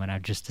in the summer now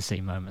just to see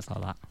moments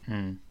like that.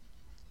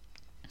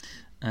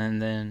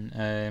 And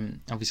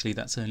then, obviously,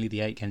 that's only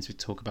the 8 games we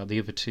talk about. The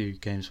other 2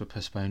 games were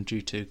postponed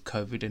due to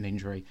COVID and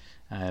injury,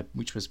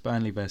 which was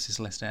Burnley versus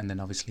Leicester, and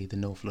then obviously the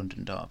North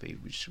London derby,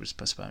 which was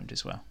postponed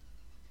as well.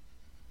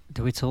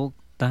 Do we talk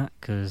that?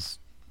 Because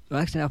Well,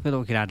 actually, I feel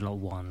like we could add like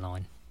one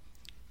line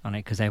on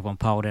it because everyone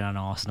piled in on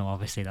Arsenal.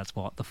 Obviously, that's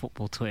what the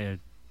football Twitter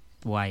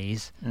way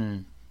is.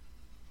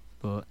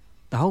 But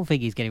the whole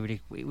thing is getting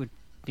ridiculous. It would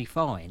be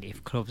fine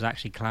if clubs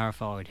actually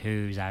clarified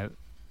who's out.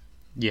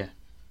 Yeah.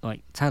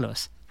 Like, tell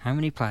us how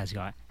many players you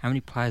got, how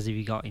many players have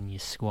you got in your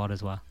squad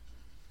as well,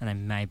 and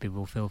then maybe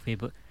we'll feel for you.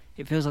 But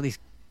it feels like these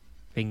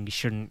things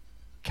shouldn't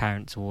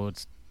count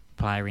towards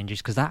player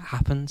injuries because that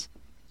happens.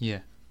 Yeah.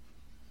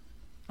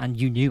 And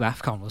you knew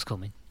AFCON was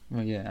coming.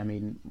 Well, yeah, I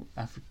mean,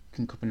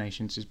 African Cup of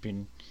Nations has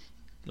been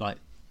like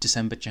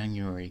December,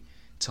 January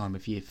time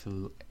of year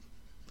for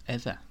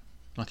ever.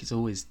 Like, it's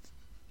always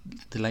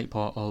the late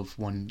part of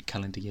one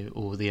calendar year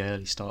or the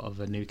early start of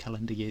a new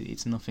calendar year.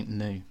 It's nothing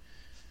new.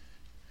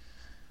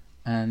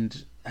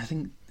 And I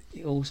think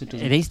it also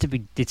doesn't... It needs to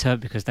be deterred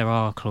because there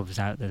are clubs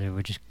out there who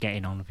are just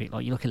getting on with it.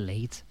 Like, you look at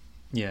Leeds.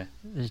 Yeah.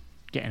 They're just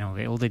getting on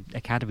with it. All the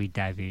academy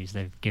debuts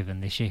they've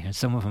given this year, and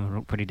some of them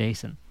look pretty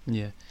decent.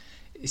 Yeah.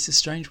 It's a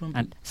strange one.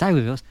 And same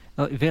with us.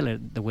 Villa,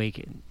 the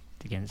week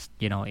against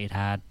United,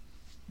 had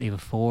either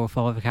 4 or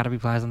 5 academy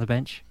players on the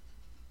bench.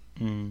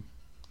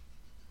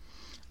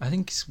 I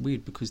think it's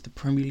weird because the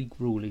Premier League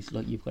rule is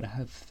like you've got to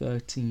have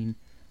 13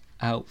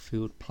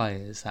 outfield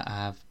players that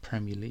have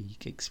Premier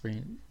League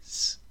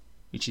experience,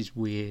 which is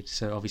weird.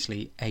 So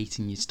obviously 8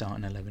 in your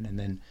starting 11 and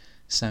then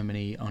so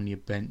many on your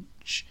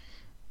bench,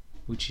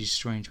 which is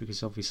strange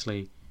because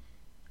obviously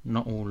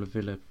not all of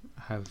Villa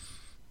have...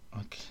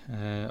 Like,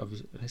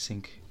 let's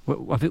think.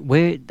 I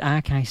think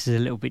our case is a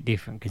little bit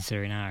different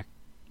considering our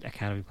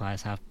academy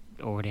players have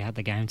already had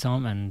the game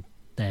time and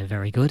they're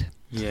very good.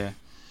 Yeah,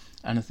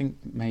 and I think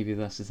maybe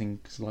that's the thing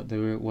because like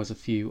there was a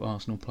few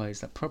Arsenal players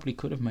that probably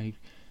could have made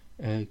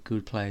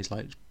good players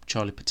like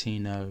Charlie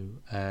Patino.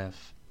 I'm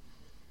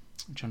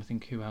trying to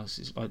think who else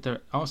is like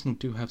there. Arsenal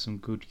do have some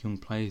good young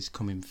players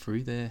coming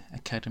through their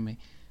academy.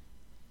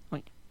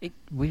 Like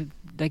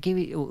they give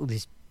it all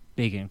these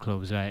big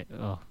clubs, right?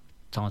 Oh,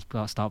 time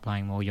to start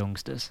playing more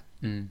youngsters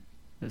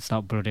that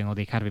start blooding all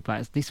the academy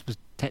players. This was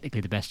technically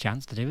the best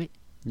chance to do it.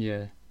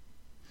 Yeah,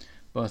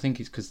 but I think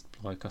it's because,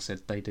 like I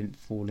said, they didn't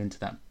fall into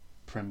that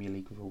Premier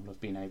League rule of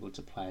being able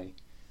to play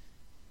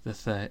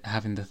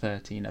having the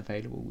 13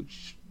 available,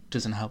 which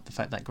doesn't help the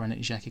fact that Granit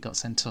Xhaka got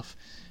sent off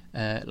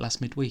last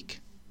midweek.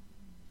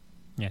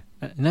 Yeah,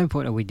 at no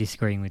point are we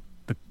disagreeing with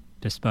the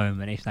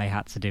postponement. If they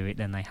had to do it,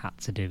 then they had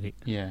to do it.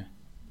 Yeah,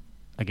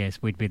 I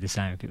guess we'd be the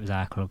same if it was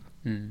our club.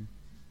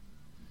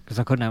 Because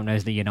I couldn't help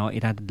notice that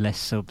United had less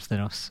subs than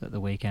us at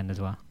the weekend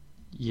as well.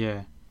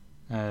 Yeah.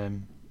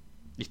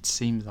 It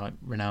seemed like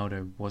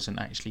Ronaldo wasn't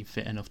actually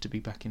fit enough to be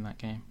back in that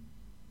game.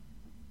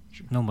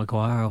 No,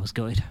 Maguire was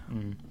good.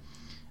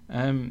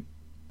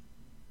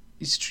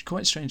 It's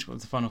quite strange, but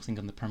the final thing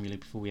on the Premier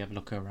League before we have a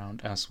look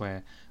around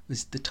elsewhere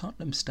was the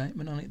Tottenham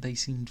statement on it. They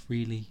seemed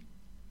really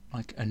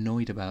like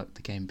annoyed about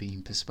the game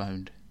being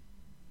postponed.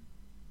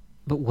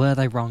 But were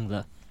they wrong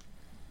though?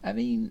 I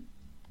mean...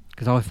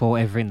 Because I thought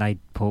everything they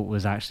put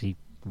was actually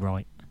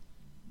right.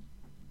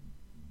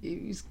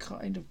 It was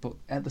kind of, but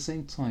at the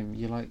same time,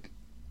 you're like,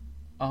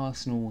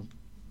 Arsenal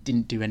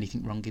didn't do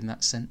anything wrong in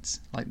that sense.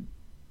 Like,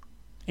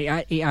 it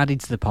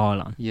added to the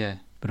pile-on. Yeah.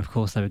 But of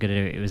course they were going to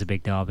do it. It was a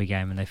big derby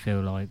game, and they feel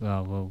like,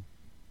 oh, well,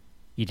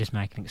 you're just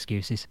making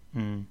excuses.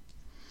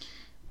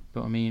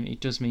 But I mean,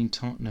 it does mean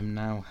Tottenham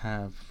now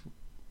have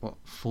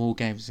 4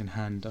 games in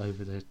hand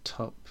over the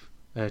top.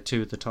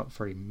 2 of the top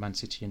 3, Man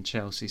City and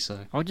Chelsea. So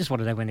I just want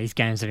to know when these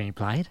games are being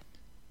played.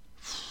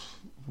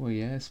 Well,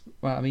 yes.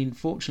 Well, I mean,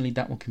 fortunately,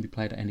 that one can be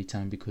played at any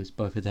time because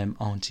both of them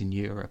aren't in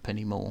Europe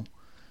anymore.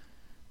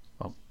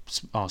 Well,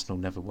 Arsenal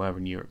never were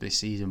in Europe this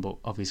season, but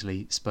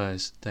obviously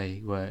Spurs,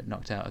 they were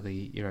knocked out of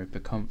the Europa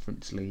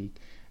Conference League.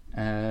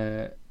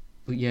 But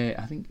yeah,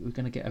 I think we're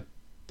going to get a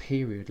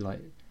period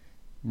like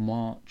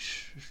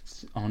March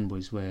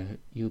onwards where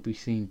you'll be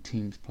seeing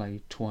teams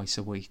play twice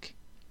a week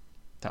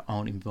that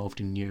aren't involved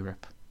in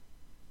Europe.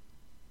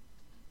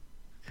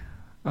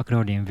 I can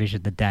already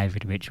envision the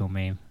David Mitchell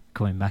meme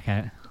coming back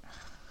out.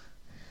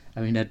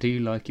 I mean, I do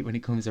like it when it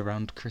comes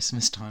around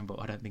Christmas time, but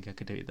I don't think I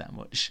could do it that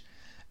much.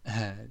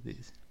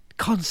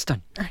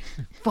 Constant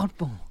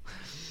football.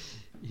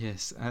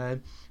 Yes.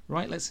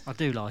 Right, let's... I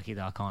do like it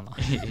though, I can't lie.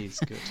 It is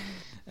good.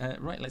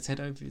 Right, let's head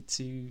over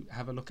to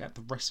have a look at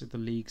the rest of the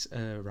leagues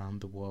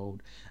around the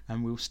world.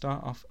 And we'll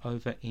start off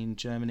over in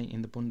Germany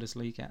in the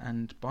Bundesliga.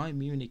 And Bayern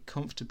Munich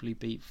comfortably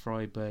beat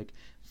Freiburg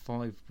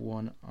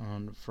 5-1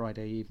 on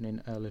Friday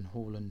evening. Erling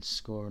Haaland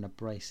scoring a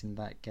brace in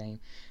that game.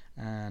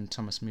 And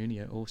Thomas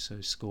Meunier also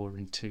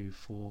scoring 2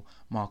 for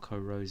Marco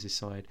Rose's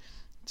side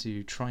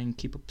to try and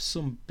keep up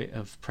some bit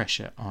of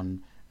pressure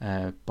on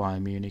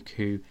Bayern Munich,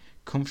 who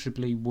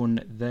comfortably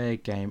won their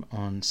game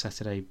on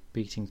Saturday,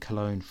 beating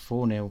Cologne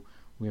 4-0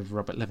 with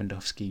Robert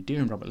Lewandowski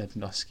doing Robert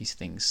Lewandowski's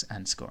things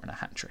and scoring a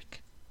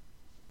hat-trick.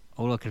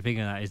 All I can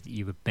figure out is that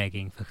you were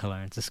begging for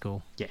Cologne to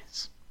score.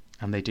 Yes,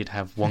 and they did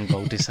have 1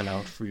 goal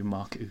disallowed through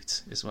Mark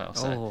Uth as well,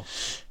 so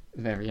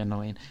very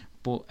annoying.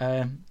 But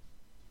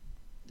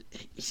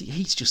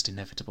he's just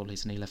inevitable,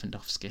 isn't he,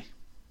 Lewandowski?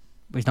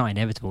 Well, it's not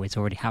inevitable, it's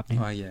already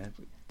happening. Oh, yeah.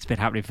 It's been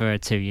happening for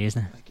 2 years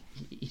now.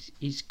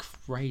 he's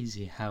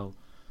crazy how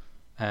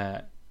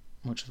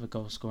much of a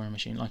goal scoring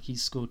machine. Like,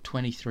 he's scored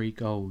 23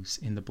 goals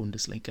in the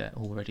Bundesliga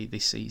already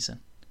this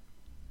season.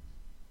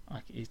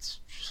 Like, it's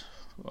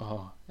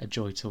a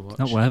joy to watch.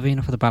 Not worthy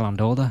enough for the Ballon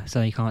d'Or, though,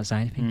 so you can't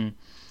say anything.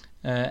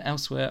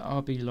 Elsewhere,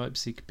 RB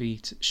Leipzig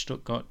beat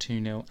Stuttgart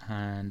 2-0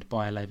 and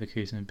Bayer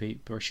Leverkusen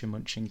beat Borussia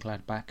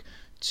Mönchengladbach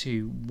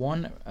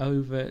 2-1.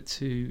 Over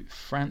to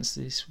France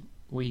this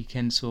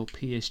weekend, saw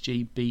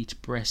PSG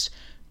beat Brest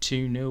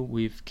 2-0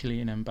 with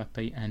Kylian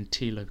Mbappe and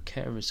Thilo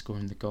Kehrer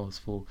scoring the goals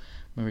for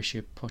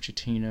Mauricio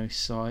Pochettino's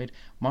side.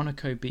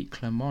 Monaco beat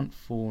Clermont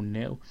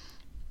 4-0.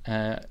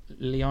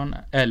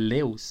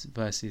 Lille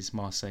versus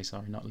Marseille,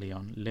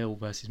 Lille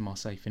versus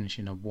Marseille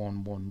finishing a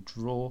 1-1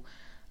 draw.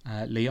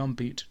 Lyon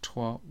beat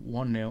Troyes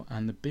 1-0,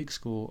 and the big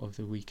score of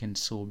the weekend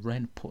saw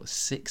Rennes put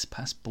 6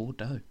 past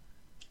Bordeaux,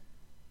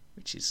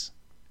 which is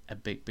a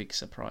big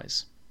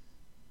surprise.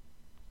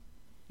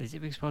 Is it a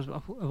big surprise?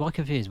 Am I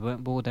confused?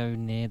 Weren't Bordeaux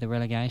near the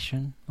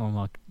relegation?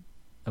 Or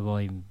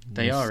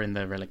They are in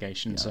the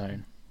relegation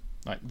zone,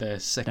 like the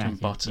second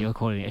bottom. You're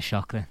calling it a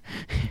shock then.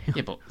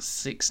 Yeah, but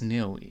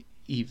 6-0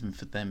 even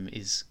for them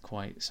is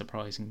quite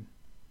surprising.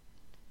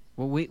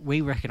 Well,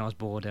 we recognise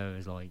Bordeaux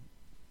as like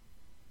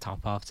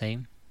top half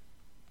team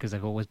because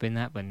they've always been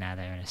that, but now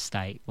they're in a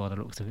state by the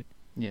looks of it.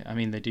 Yeah, I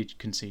mean, they did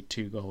concede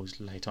 2 goals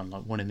late on,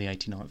 like one in the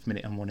 89th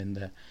minute and one in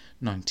the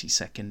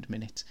 92nd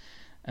minute.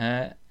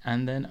 And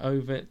then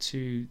over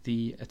to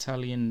the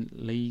Italian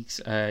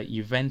leagues,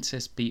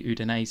 Juventus beat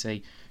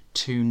Udinese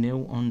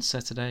 2-0 on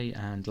Saturday,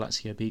 and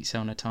Lazio beat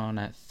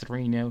Salernitana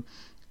 3-0.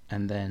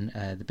 And then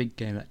the big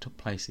game that took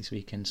place this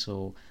weekend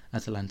saw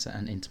Atalanta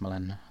and Inter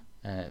Milan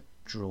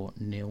draw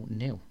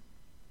 0-0,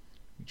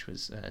 which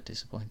was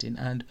disappointing.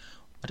 And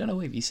I don't know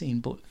what you've seen,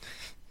 but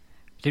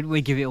didn't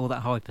we give it all that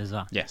hype as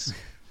well? Yes.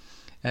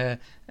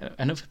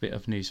 Another bit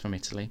of news from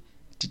Italy.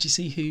 Did you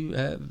see who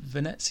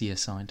Venezia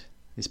signed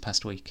this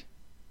past week?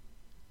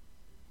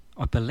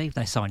 I believe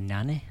they signed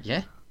Nani.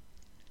 Yeah.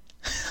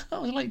 I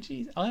was like,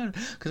 geez,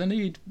 because I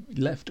knew he'd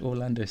left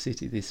Orlando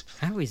City this.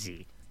 How is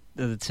he?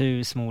 The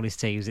 2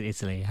 smallest teams in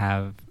Italy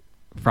have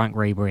Frank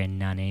Ribery and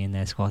Nani in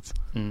their squads.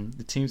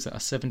 The teams that are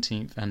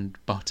 17th and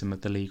bottom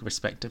of the league,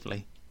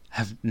 respectively,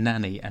 have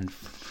Nani and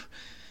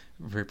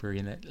Ribery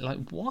in it.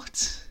 Like,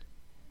 what?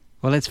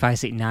 Well, let's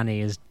face it,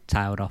 Nani has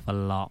tailed off a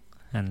lot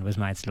and was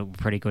made to look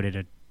pretty good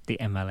at the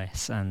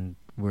MLS, and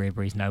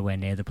Ribery's nowhere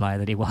near the player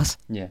that he was.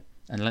 Yeah,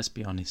 and let's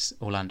be honest,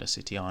 Orlando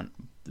City aren't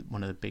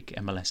one of the big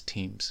MLS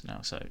teams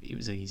now, so it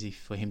was easy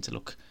for him to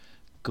look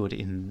good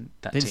in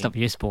that Didn't team. stop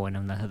you supporting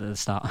them at the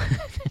start.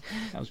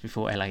 That was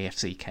before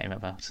LAFC came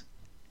about.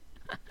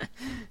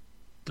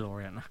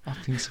 Glory on that.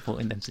 I've been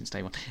supporting them since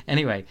day one.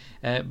 Anyway,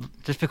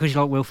 just because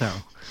you like Will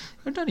Ferrell?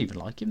 I don't even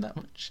like him that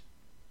much.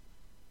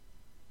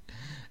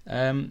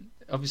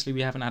 Obviously,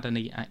 we haven't had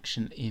any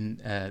action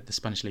in the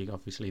Spanish league.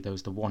 Obviously, there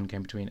was the one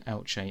game between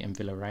Elche and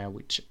Villarreal,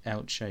 which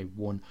Elche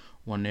won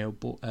 1-0.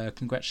 But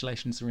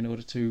congratulations are in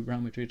order to Real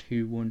Madrid,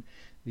 who won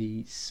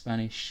the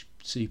Spanish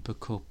Super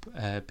Cup,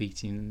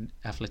 beating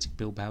Athletic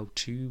Bilbao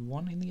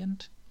 2-1 in the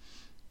end.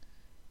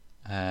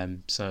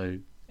 So,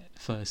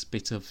 first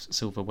bit of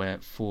silverware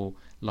for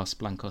Los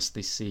Blancos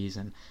this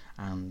season,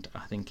 and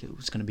I think it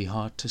was going to be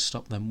hard to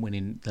stop them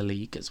winning the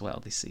league as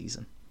well this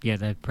season. Yeah,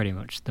 they're pretty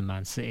much the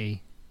Man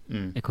City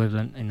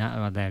equivalent in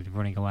that. They're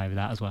running away with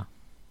that as well.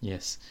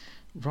 Yes.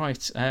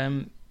 Right,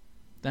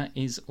 that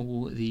is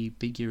all the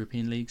big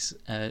European leagues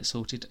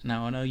sorted.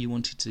 Now, I know you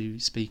wanted to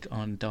speak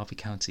on Derby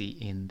County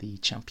in the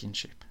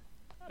Championship.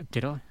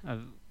 Did I?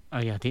 Oh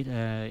yeah, I did.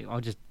 I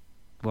just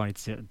wanted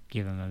to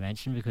give them a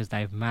mention because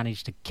they've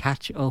managed to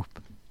catch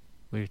up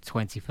with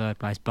 23rd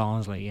place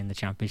Barnsley in the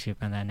Championship,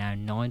 and they're now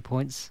 9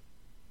 points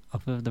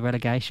off of the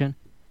relegation.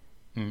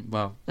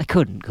 Well, they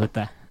couldn't, could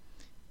they?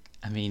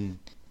 I mean,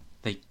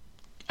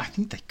 I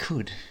think they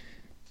could.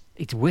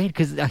 It's weird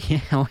because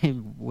I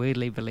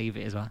weirdly believe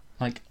it as well.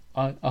 Like,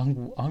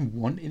 I'm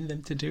wanting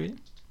them to do it,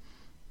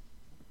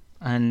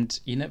 and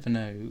you never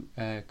know,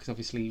 because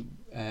obviously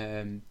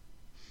it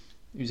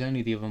was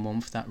only the other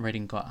month that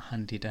Reading got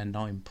handed a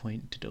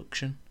 9-point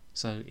deduction.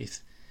 So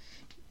if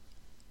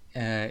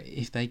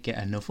they get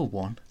another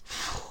one,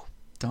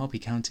 Derby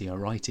County are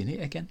right in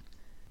it again.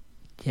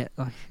 Yeah,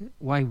 like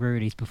Wayne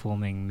Rooney's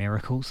performing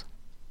miracles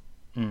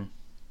a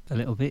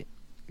little bit,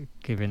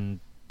 given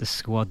the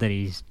squad that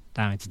he's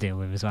having to deal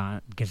with as well.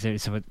 Because there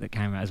was something that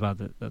came out as well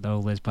that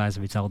all those players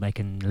have been told they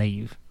can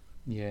leave.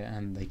 Yeah,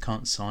 and they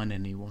can't sign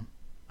anyone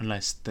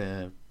unless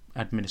the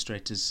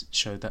administrators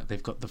show that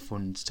they've got the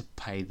funds to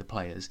pay the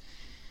players.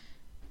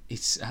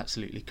 It's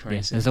absolutely crazy.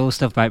 Yeah, there's all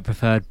stuff about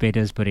preferred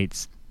bidders, but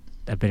it's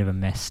a bit of a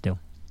mess still.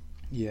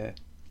 Yeah.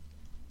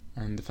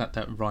 And the fact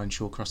that Ryan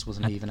Shawcross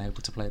wasn't even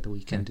able to play at the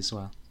weekend as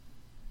well.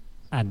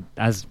 And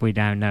as we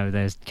now know,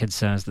 there's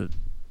concerns that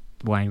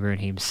Wayne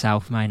Rooney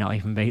himself may not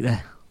even be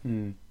there.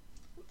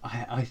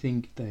 I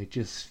think they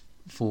just,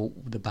 for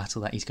the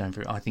battle that he's going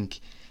through, I think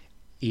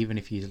even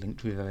if he's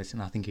linked with Everton,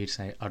 I think he'd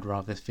say, I'd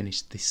rather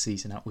finish this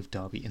season out with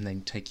Derby and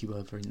then take you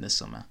over in the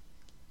summer.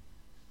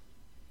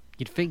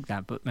 You'd think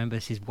that, but remember,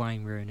 this is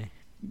Wayne Rooney.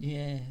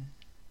 Yeah.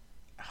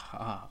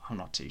 I'm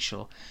not too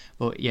sure.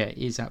 But yeah, it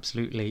is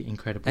absolutely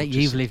incredible.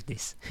 You've lived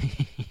this.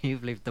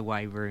 You've lived the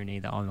Wayne Rooney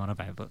that I'm on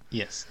about. But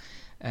yes.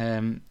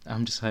 I'm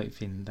just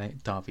hoping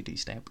that Derby do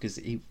stay up, because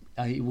it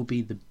will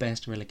be the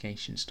best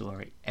relegation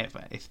story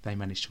ever if they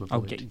manage to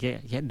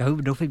avoid. No,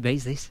 nothing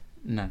beats this.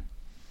 No.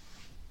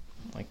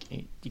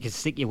 You can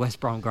stick your West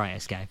Brom Great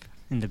Escape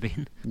in the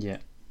bin. Yeah.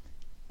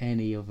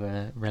 Any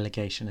other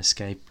relegation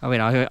escape? I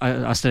mean,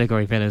 I still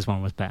agree Villa's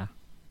one was better.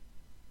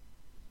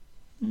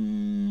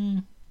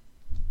 Nah.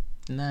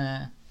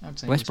 I'd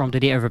say West Brom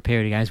did it over a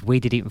period of games. We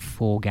did it in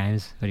 4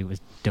 games, but it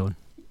was done.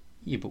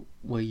 Yeah, but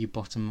were you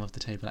bottom of the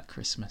table at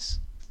Christmas?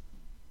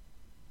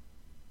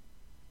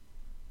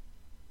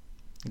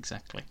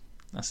 Exactly.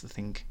 That's the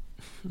thing.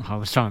 I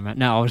was trying to remember.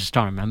 No, I was just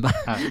trying to remember.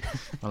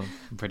 Well,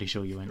 I'm pretty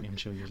sure you weren't. I'm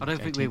sure you were. I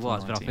don't think we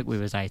was, but I 19th. think we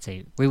was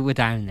 18. We were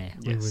down there.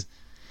 Yes.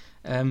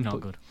 We were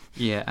not good.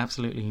 Yeah,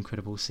 absolutely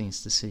incredible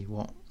scenes to see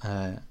what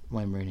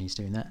Wayne Rooney's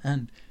doing there,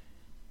 and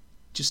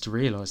just to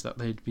realise that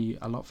they'd be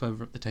a lot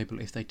further up the table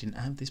if they didn't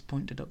have this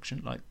point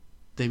deduction. Like,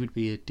 they would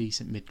be a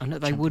decent mid. I know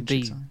they would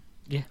be. Side.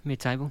 Yeah,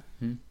 mid-table.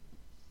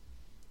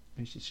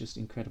 Which is just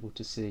incredible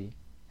to see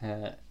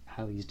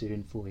how he's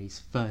doing for his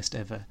first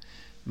ever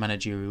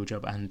managerial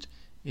job, and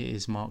it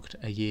is marked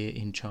a year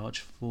in charge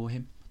for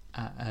him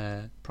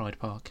at Pride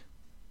Park.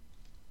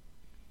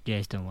 Yeah,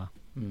 he's done well.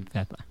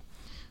 Fair play.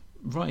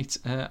 Right,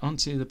 on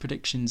to the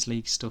Predictions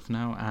League stuff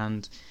now,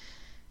 and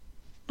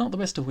not the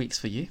best of weeks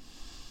for you.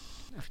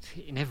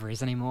 It never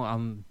is anymore.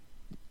 I'm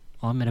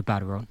in a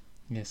bad run.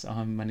 Yes,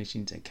 I'm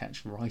managing to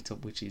catch right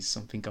up, which is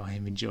something I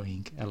am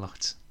enjoying a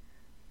lot.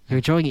 You're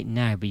enjoying it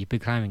now, but you've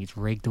been claiming it's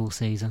rigged all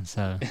season,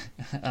 so...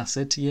 I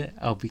said to you,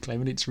 I'll be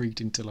claiming it's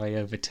rigged until I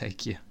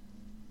overtake you.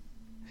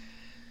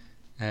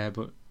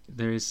 But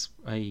there is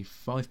a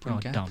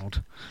 5-point gap.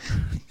 Donald.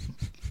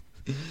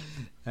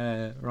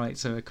 Right,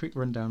 so a quick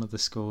rundown of the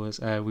scores.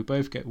 We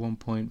both get 1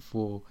 point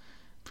for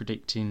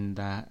predicting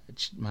that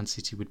Man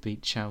City would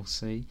beat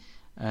Chelsea.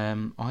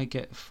 I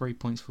get 3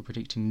 points for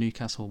predicting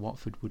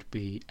Newcastle-Watford would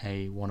be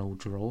a 1-1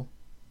 draw.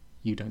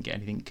 You don't get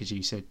anything because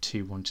you said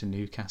 2-1 to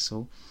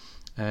Newcastle.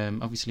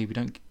 Obviously, we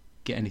don't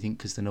get anything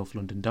because the North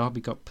London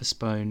derby got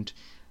postponed.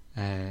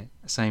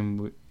 Same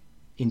with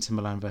Inter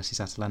Milan versus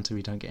Atalanta.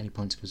 We don't get any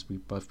points because we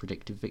both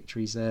predicted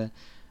victories there.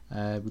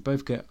 We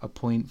both get a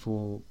point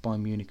for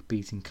Bayern Munich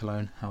beating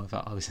Cologne.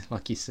 However, I was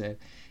like you said,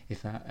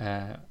 if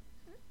that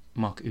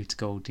Mark Uth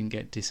goal didn't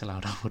get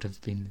disallowed, I would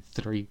have been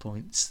 3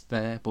 points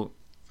there. But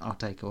I'll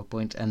take a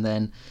point. And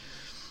then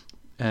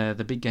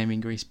the big game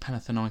in Greece,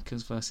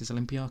 Panathinaikos versus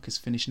Olympiakos,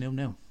 finished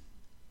 0-0.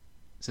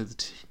 So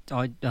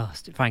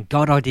thank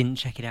God I didn't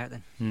check it out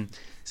then.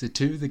 So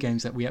 2 of the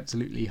games that we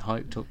absolutely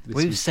hyped up this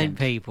We've weekend. sent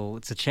people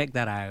to check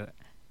that out,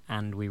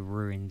 and we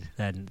ruined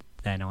their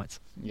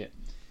nights. Yeah.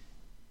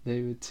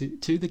 There were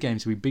two of the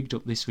games we bigged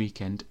up this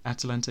weekend.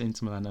 Atalanta,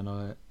 Inter Milan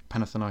and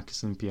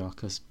Panathinaikos and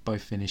Olympiakos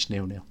both finished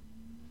 0-0.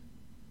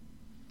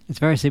 It's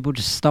very simple,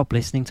 just stop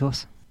listening to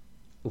us.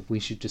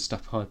 We should just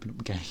stop hyping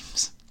up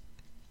games.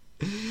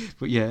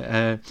 But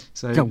yeah,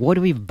 so... God, why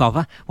do we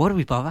bother?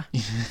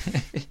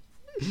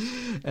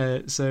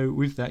 So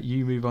with that,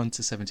 you move on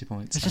to 70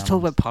 points. Let's just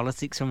talk about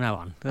politics from now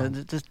on.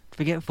 Just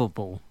forget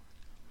football.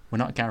 We're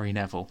not Gary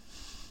Neville.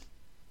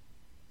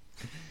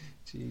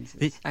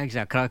 Jesus.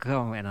 Actually, can I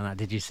comment on that?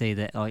 Did you see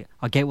that? I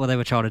get what they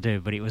were trying to do,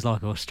 but it was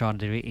like us trying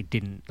to do it. It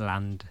didn't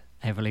land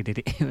heavily, did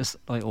it? It was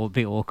like a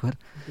bit awkward.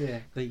 Yeah,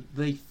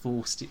 they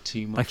forced it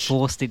too much. They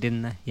forced it,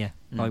 didn't they? Yeah.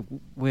 Like,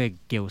 we're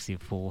guilty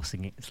of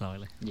forcing it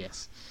slightly.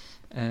 Yes.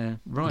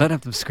 Right. Don't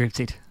have them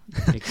scripted.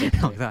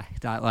 Exactly.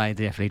 that I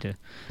definitely do.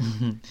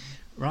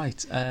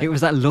 Right. It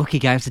was that look he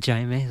gave to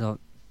Jamie. Like,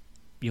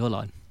 your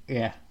line.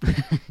 Yeah.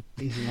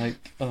 He's like,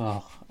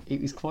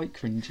 it was quite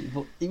cringy,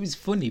 but it was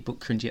funny but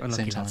cringy at the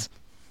same time. Lads.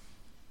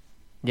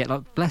 Yeah,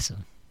 like, bless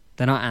them.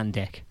 They're not Ant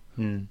Dick.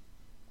 More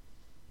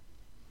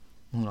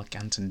like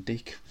Anton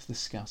Dick with the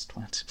scouse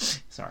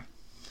twat. Sorry.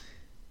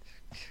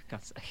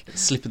 God's sake.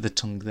 Slip of the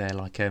tongue there,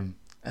 like a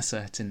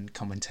certain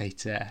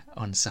commentator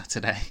on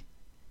Saturday.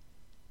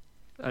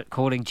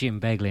 Calling Jim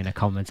Beglin a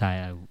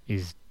commentator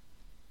is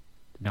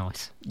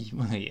nice.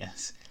 Well,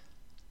 yes.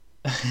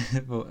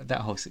 Well,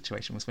 that whole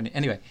situation was funny.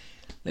 Anyway,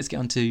 let's get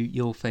on to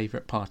your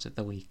favourite part of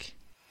the week.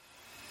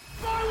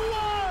 My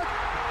word!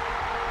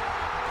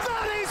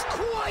 That is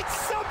quite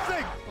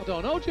something! I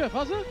don't know, Jeff,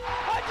 has it?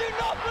 I do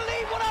not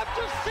believe what I've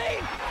just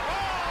seen!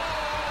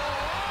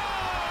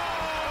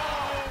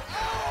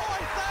 Oh, I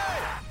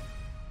say!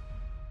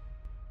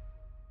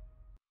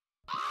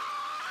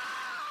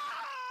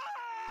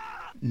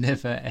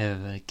 Never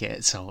ever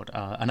gets old.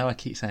 I know I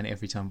keep saying it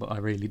every time, but I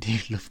really do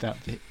love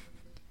that bit.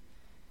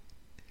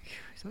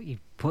 So you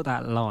put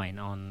that line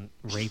on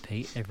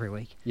repeat every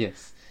week.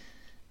 Yes.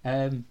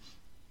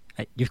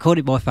 You've called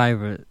it my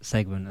favourite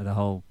segment of the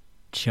whole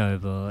show,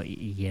 but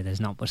yeah, there's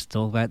not much to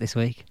talk about this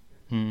week.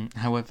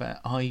 However,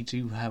 I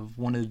do have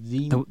one of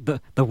the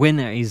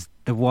winner is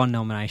the one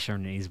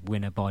nomination is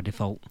winner by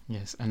default.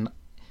 Yes, and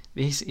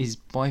this is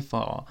by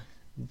far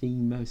the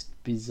most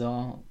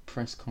bizarre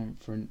press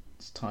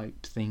conference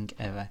type thing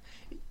ever.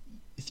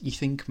 You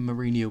think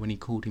Mourinho, when he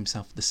called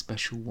himself the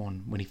special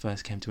one when he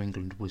first came to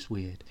England, was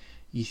weird.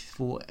 You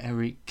thought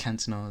Eric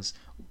Cantona's,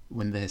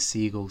 when their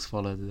seagulls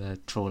follow the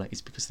trawler,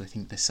 is because they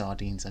think their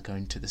sardines are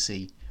going to the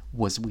sea,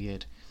 was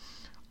weird.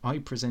 I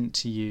present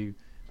to you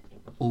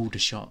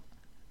Aldershot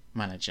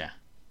manager.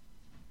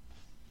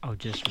 I'll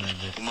just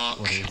remember Mark,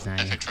 what his name.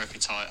 FA Trophy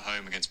tie at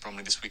home against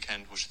Bromley this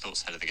weekend. What's your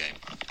thoughts ahead of the game?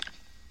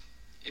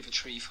 If a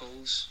tree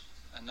falls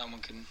and no one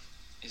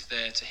is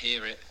there to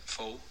hear it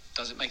fall,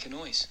 does it make a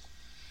noise?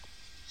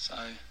 So,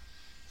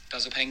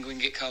 does a penguin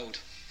get cold?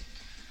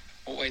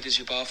 What way does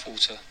your bath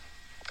water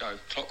go?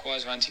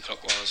 Clockwise or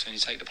anti-clockwise when you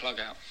take the plug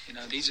out? You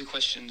know, these are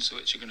questions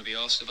which are going to be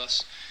asked of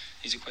us.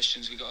 These are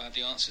questions we've got to have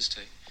the answers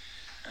to.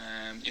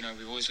 You know,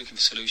 we're always looking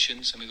for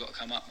solutions, and we've got to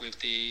come up with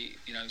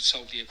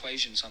solve the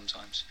equation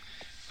sometimes.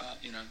 But,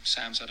 you know,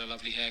 Sam's had a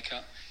lovely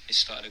haircut. It's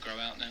started to grow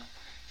out now.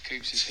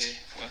 Coops is here,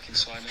 working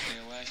silently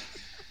away.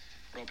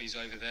 Robbie's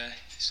over there.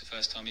 It's the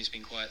first time he's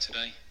been quiet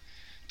today.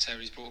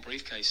 Terry's brought a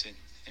briefcase in,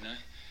 you know.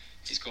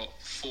 He's got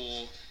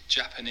 4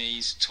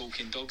 Japanese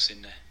talking dogs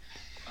in there.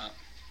 But,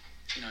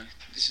 you know,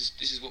 this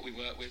is what we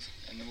work with,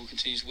 and we'll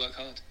continue to work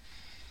hard.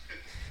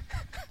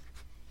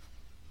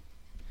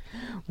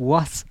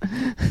 What?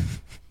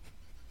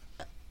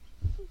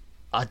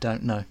 I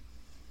don't know.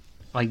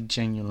 I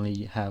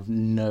genuinely have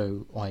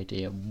no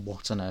idea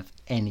what on earth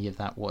any of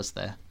that was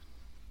there.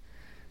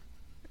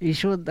 Are you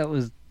sure that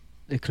was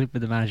a clip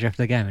of the manager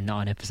after the game and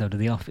not an episode of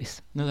The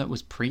Office? No, that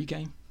was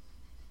pre-game.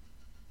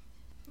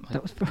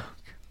 That was... Oh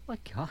my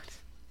God.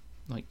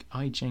 Like,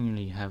 I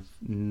genuinely have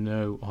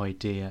no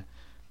idea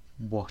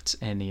what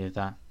any of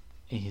that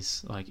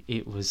is. Like,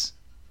 it was...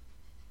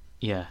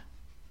 Yeah.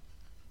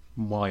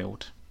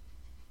 Wild.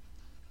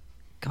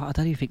 God, I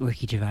don't even think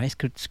Ricky Gervais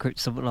could script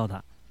something like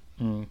that.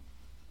 Mm.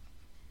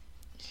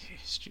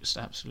 It's just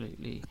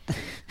absolutely...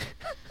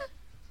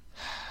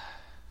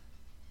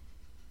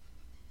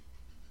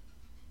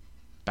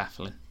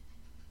 baffling.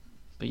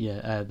 But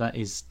yeah, that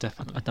is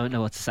definitely... I don't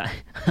know what to say.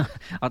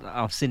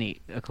 I've seen it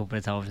a couple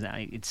of times now.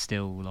 It's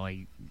still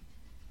like...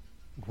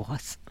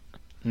 What?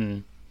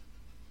 Mm.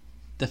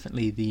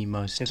 Definitely the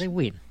most... Did they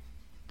win?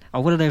 I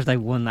want to know if they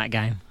won that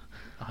game.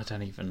 I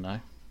don't even know.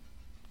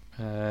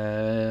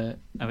 I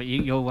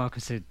mean, you're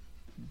welcome to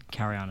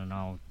carry on and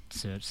I'll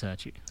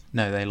search it.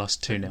 No, they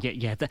lost 2-0.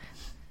 Yeah.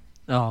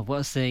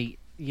 What's the...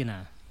 You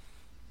know...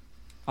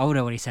 I would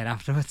know what he said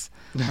afterwards.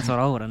 That's what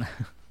I want to know.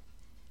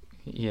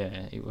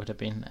 Yeah, it would have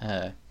been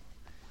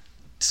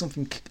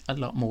something a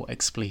lot more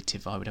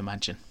expletive, I would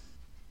imagine.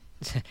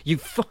 you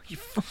fuck.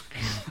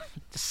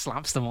 Just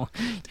slaps them all.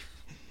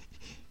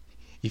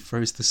 He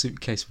throws the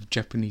suitcase with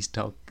Japanese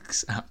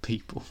dogs at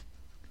people.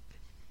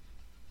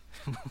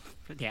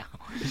 Yeah.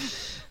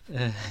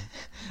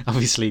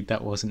 Obviously,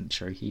 that wasn't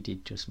true. He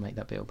did just make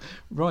that bit up.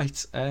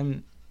 Right,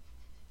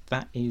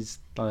 that is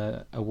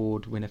the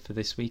award winner for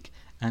this week.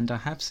 And I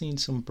have seen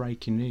some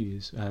breaking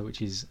news,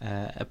 which is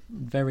a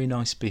very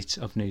nice bit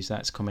of news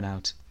that's coming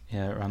out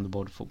around the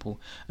world of football.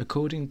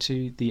 According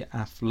to The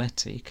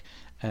Athletic,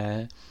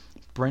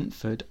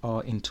 Brentford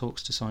are in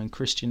talks to sign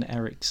Christian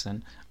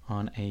Eriksen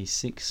on a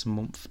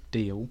 6-month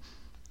deal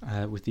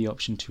with the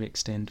option to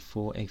extend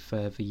for a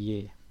further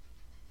year.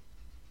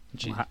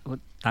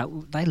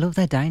 They love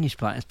their Danish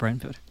players,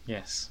 Brentford.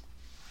 Yes.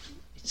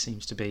 It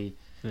seems to be...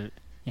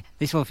 Yeah,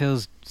 this one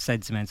feels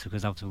sentimental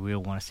because obviously we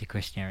all want to see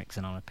Christian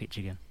Eriksen on a pitch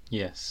again.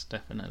 Yes,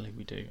 definitely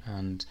we do.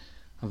 And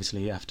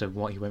obviously after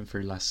what he went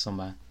through last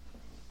summer,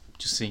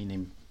 just seeing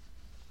him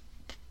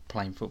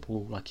playing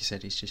football, like you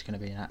said, it's just going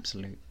to be an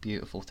absolute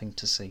beautiful thing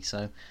to see.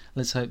 So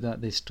let's hope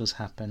that this does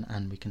happen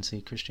and we can see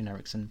Christian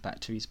Eriksen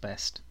back to his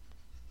best.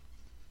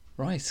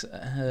 Right.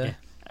 Yeah.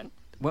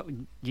 Well,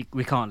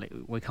 we can't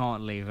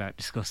leave without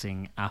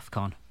discussing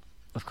AFCON.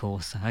 Of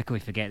course, how can we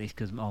forget this?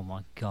 Because, oh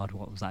my God,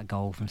 what was that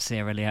goal from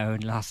Sierra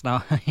Leone last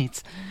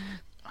night?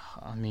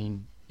 I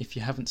mean, if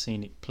you haven't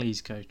seen it,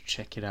 please go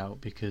check it out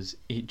because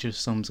it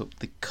just sums up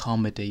the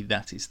comedy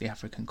that is the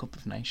African Cup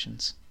of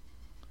Nations.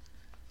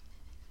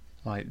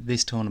 Like,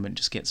 this tournament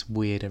just gets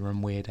weirder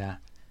and weirder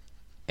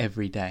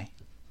every day.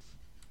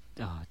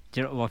 Oh,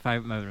 do you know what my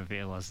favourite moment of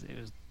it was? It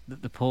was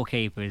the poor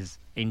keeper has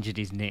injured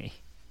his knee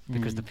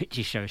because the pitch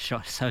is so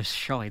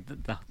shy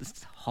that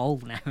there's a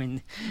hole now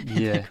in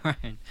the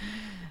ground.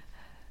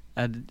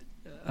 And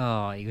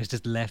he was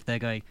just left there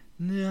going,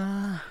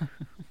 no,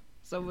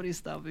 somebody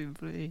stop him,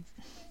 please.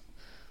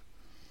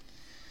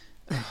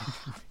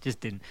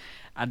 Just didn't.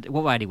 And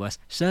what made it worse?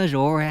 Serge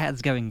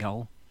Aurier's going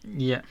goal.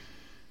 Yeah.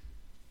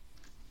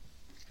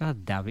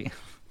 God damn it.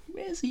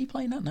 Where's he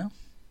playing at now?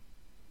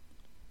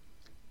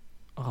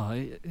 Oh,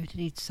 who did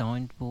he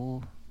sign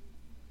for?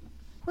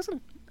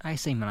 Wasn't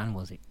AC Milan,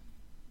 was it?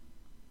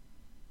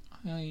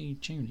 I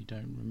genuinely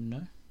don't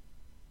know.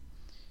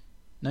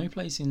 No, he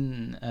plays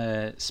in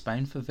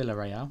Spain for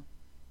Villarreal.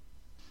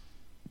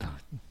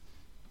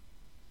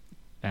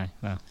 Yeah,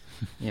 well.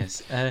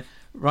 Yes.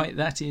 Right,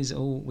 that is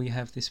all we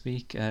have this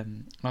week.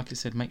 Like I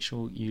said, make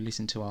sure you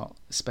listen to our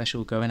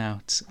special going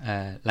out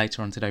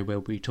later on today, where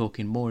we'll be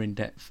talking more in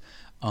depth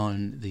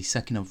on the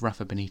second of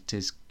Rafa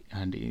Benitez,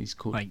 and it is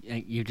called... Wait,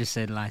 you just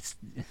said late.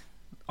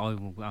 I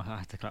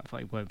have to clarify,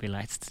 it won't be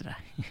later today.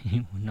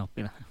 It will not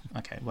be later.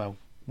 Okay, well,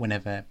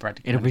 whenever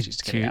Brad It'll be manages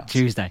to get it out.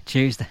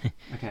 Tuesday.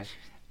 Okay.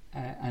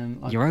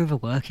 And like, You're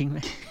overworking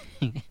me.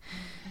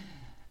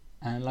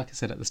 and like I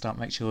said at the start,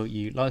 make sure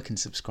you like and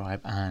subscribe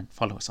and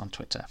follow us on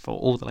Twitter for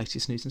all the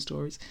latest news and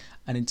stories.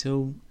 And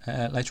until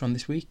later on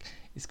this week,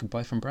 it's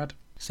goodbye from Brad.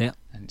 See ya.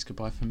 And it's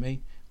goodbye from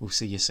me. We'll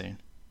see you soon.